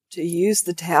to use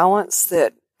the talents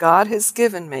that God has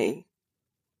given me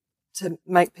to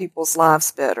make people's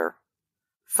lives better.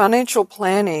 Financial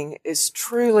planning is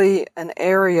truly an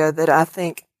area that I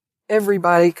think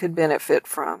everybody could benefit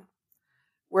from.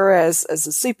 Whereas as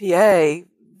a CPA,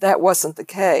 that wasn't the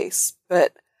case.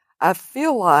 But I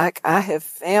feel like I have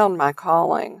found my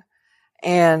calling,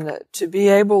 and to be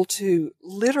able to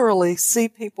literally see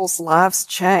people's lives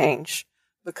change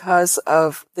because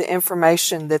of the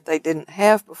information that they didn't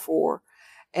have before,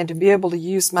 and to be able to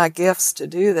use my gifts to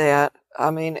do that,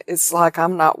 I mean, it's like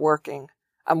I'm not working.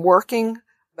 I'm working,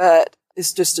 but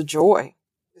it's just a joy.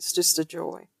 It's just a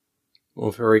joy.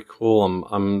 Well, very cool.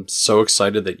 I'm so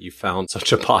excited that you found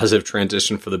such a positive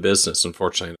transition for the business.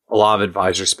 Unfortunately, a lot of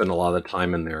advisors spend a lot of the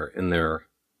time in their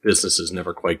businesses,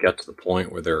 never quite get to the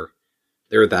point where they're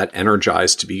that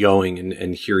energized to be going.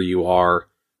 And here you are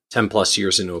 10 plus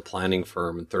years into a planning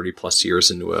firm and 30 plus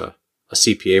years into a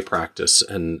CPA practice.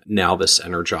 And now this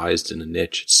energized in a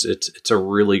niche. It's a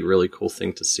really, really cool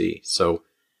thing to see. So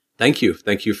thank you.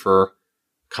 Thank you for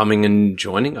coming and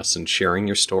joining us and sharing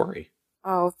your story.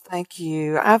 Oh, thank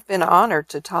you. I've been honored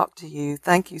to talk to you.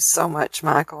 Thank you so much,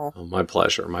 Michael. Oh, my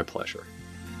pleasure. My pleasure.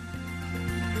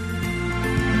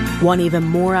 Want even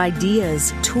more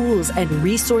ideas, tools, and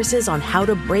resources on how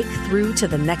to break through to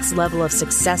the next level of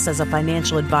success as a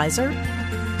financial advisor?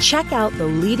 Check out the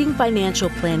leading financial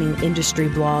planning industry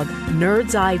blog,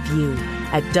 Nerd's Eye View,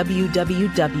 at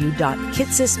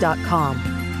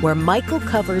www.kitces.com, where Michael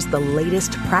covers the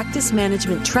latest practice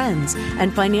management trends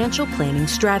and financial planning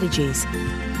strategies.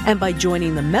 And by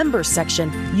joining the members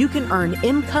section, you can earn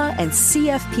IMCA and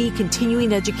CFP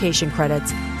continuing education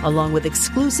credits, along with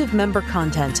exclusive member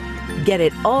content. Get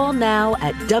it all now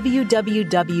at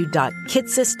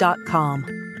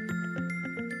www.kitces.com.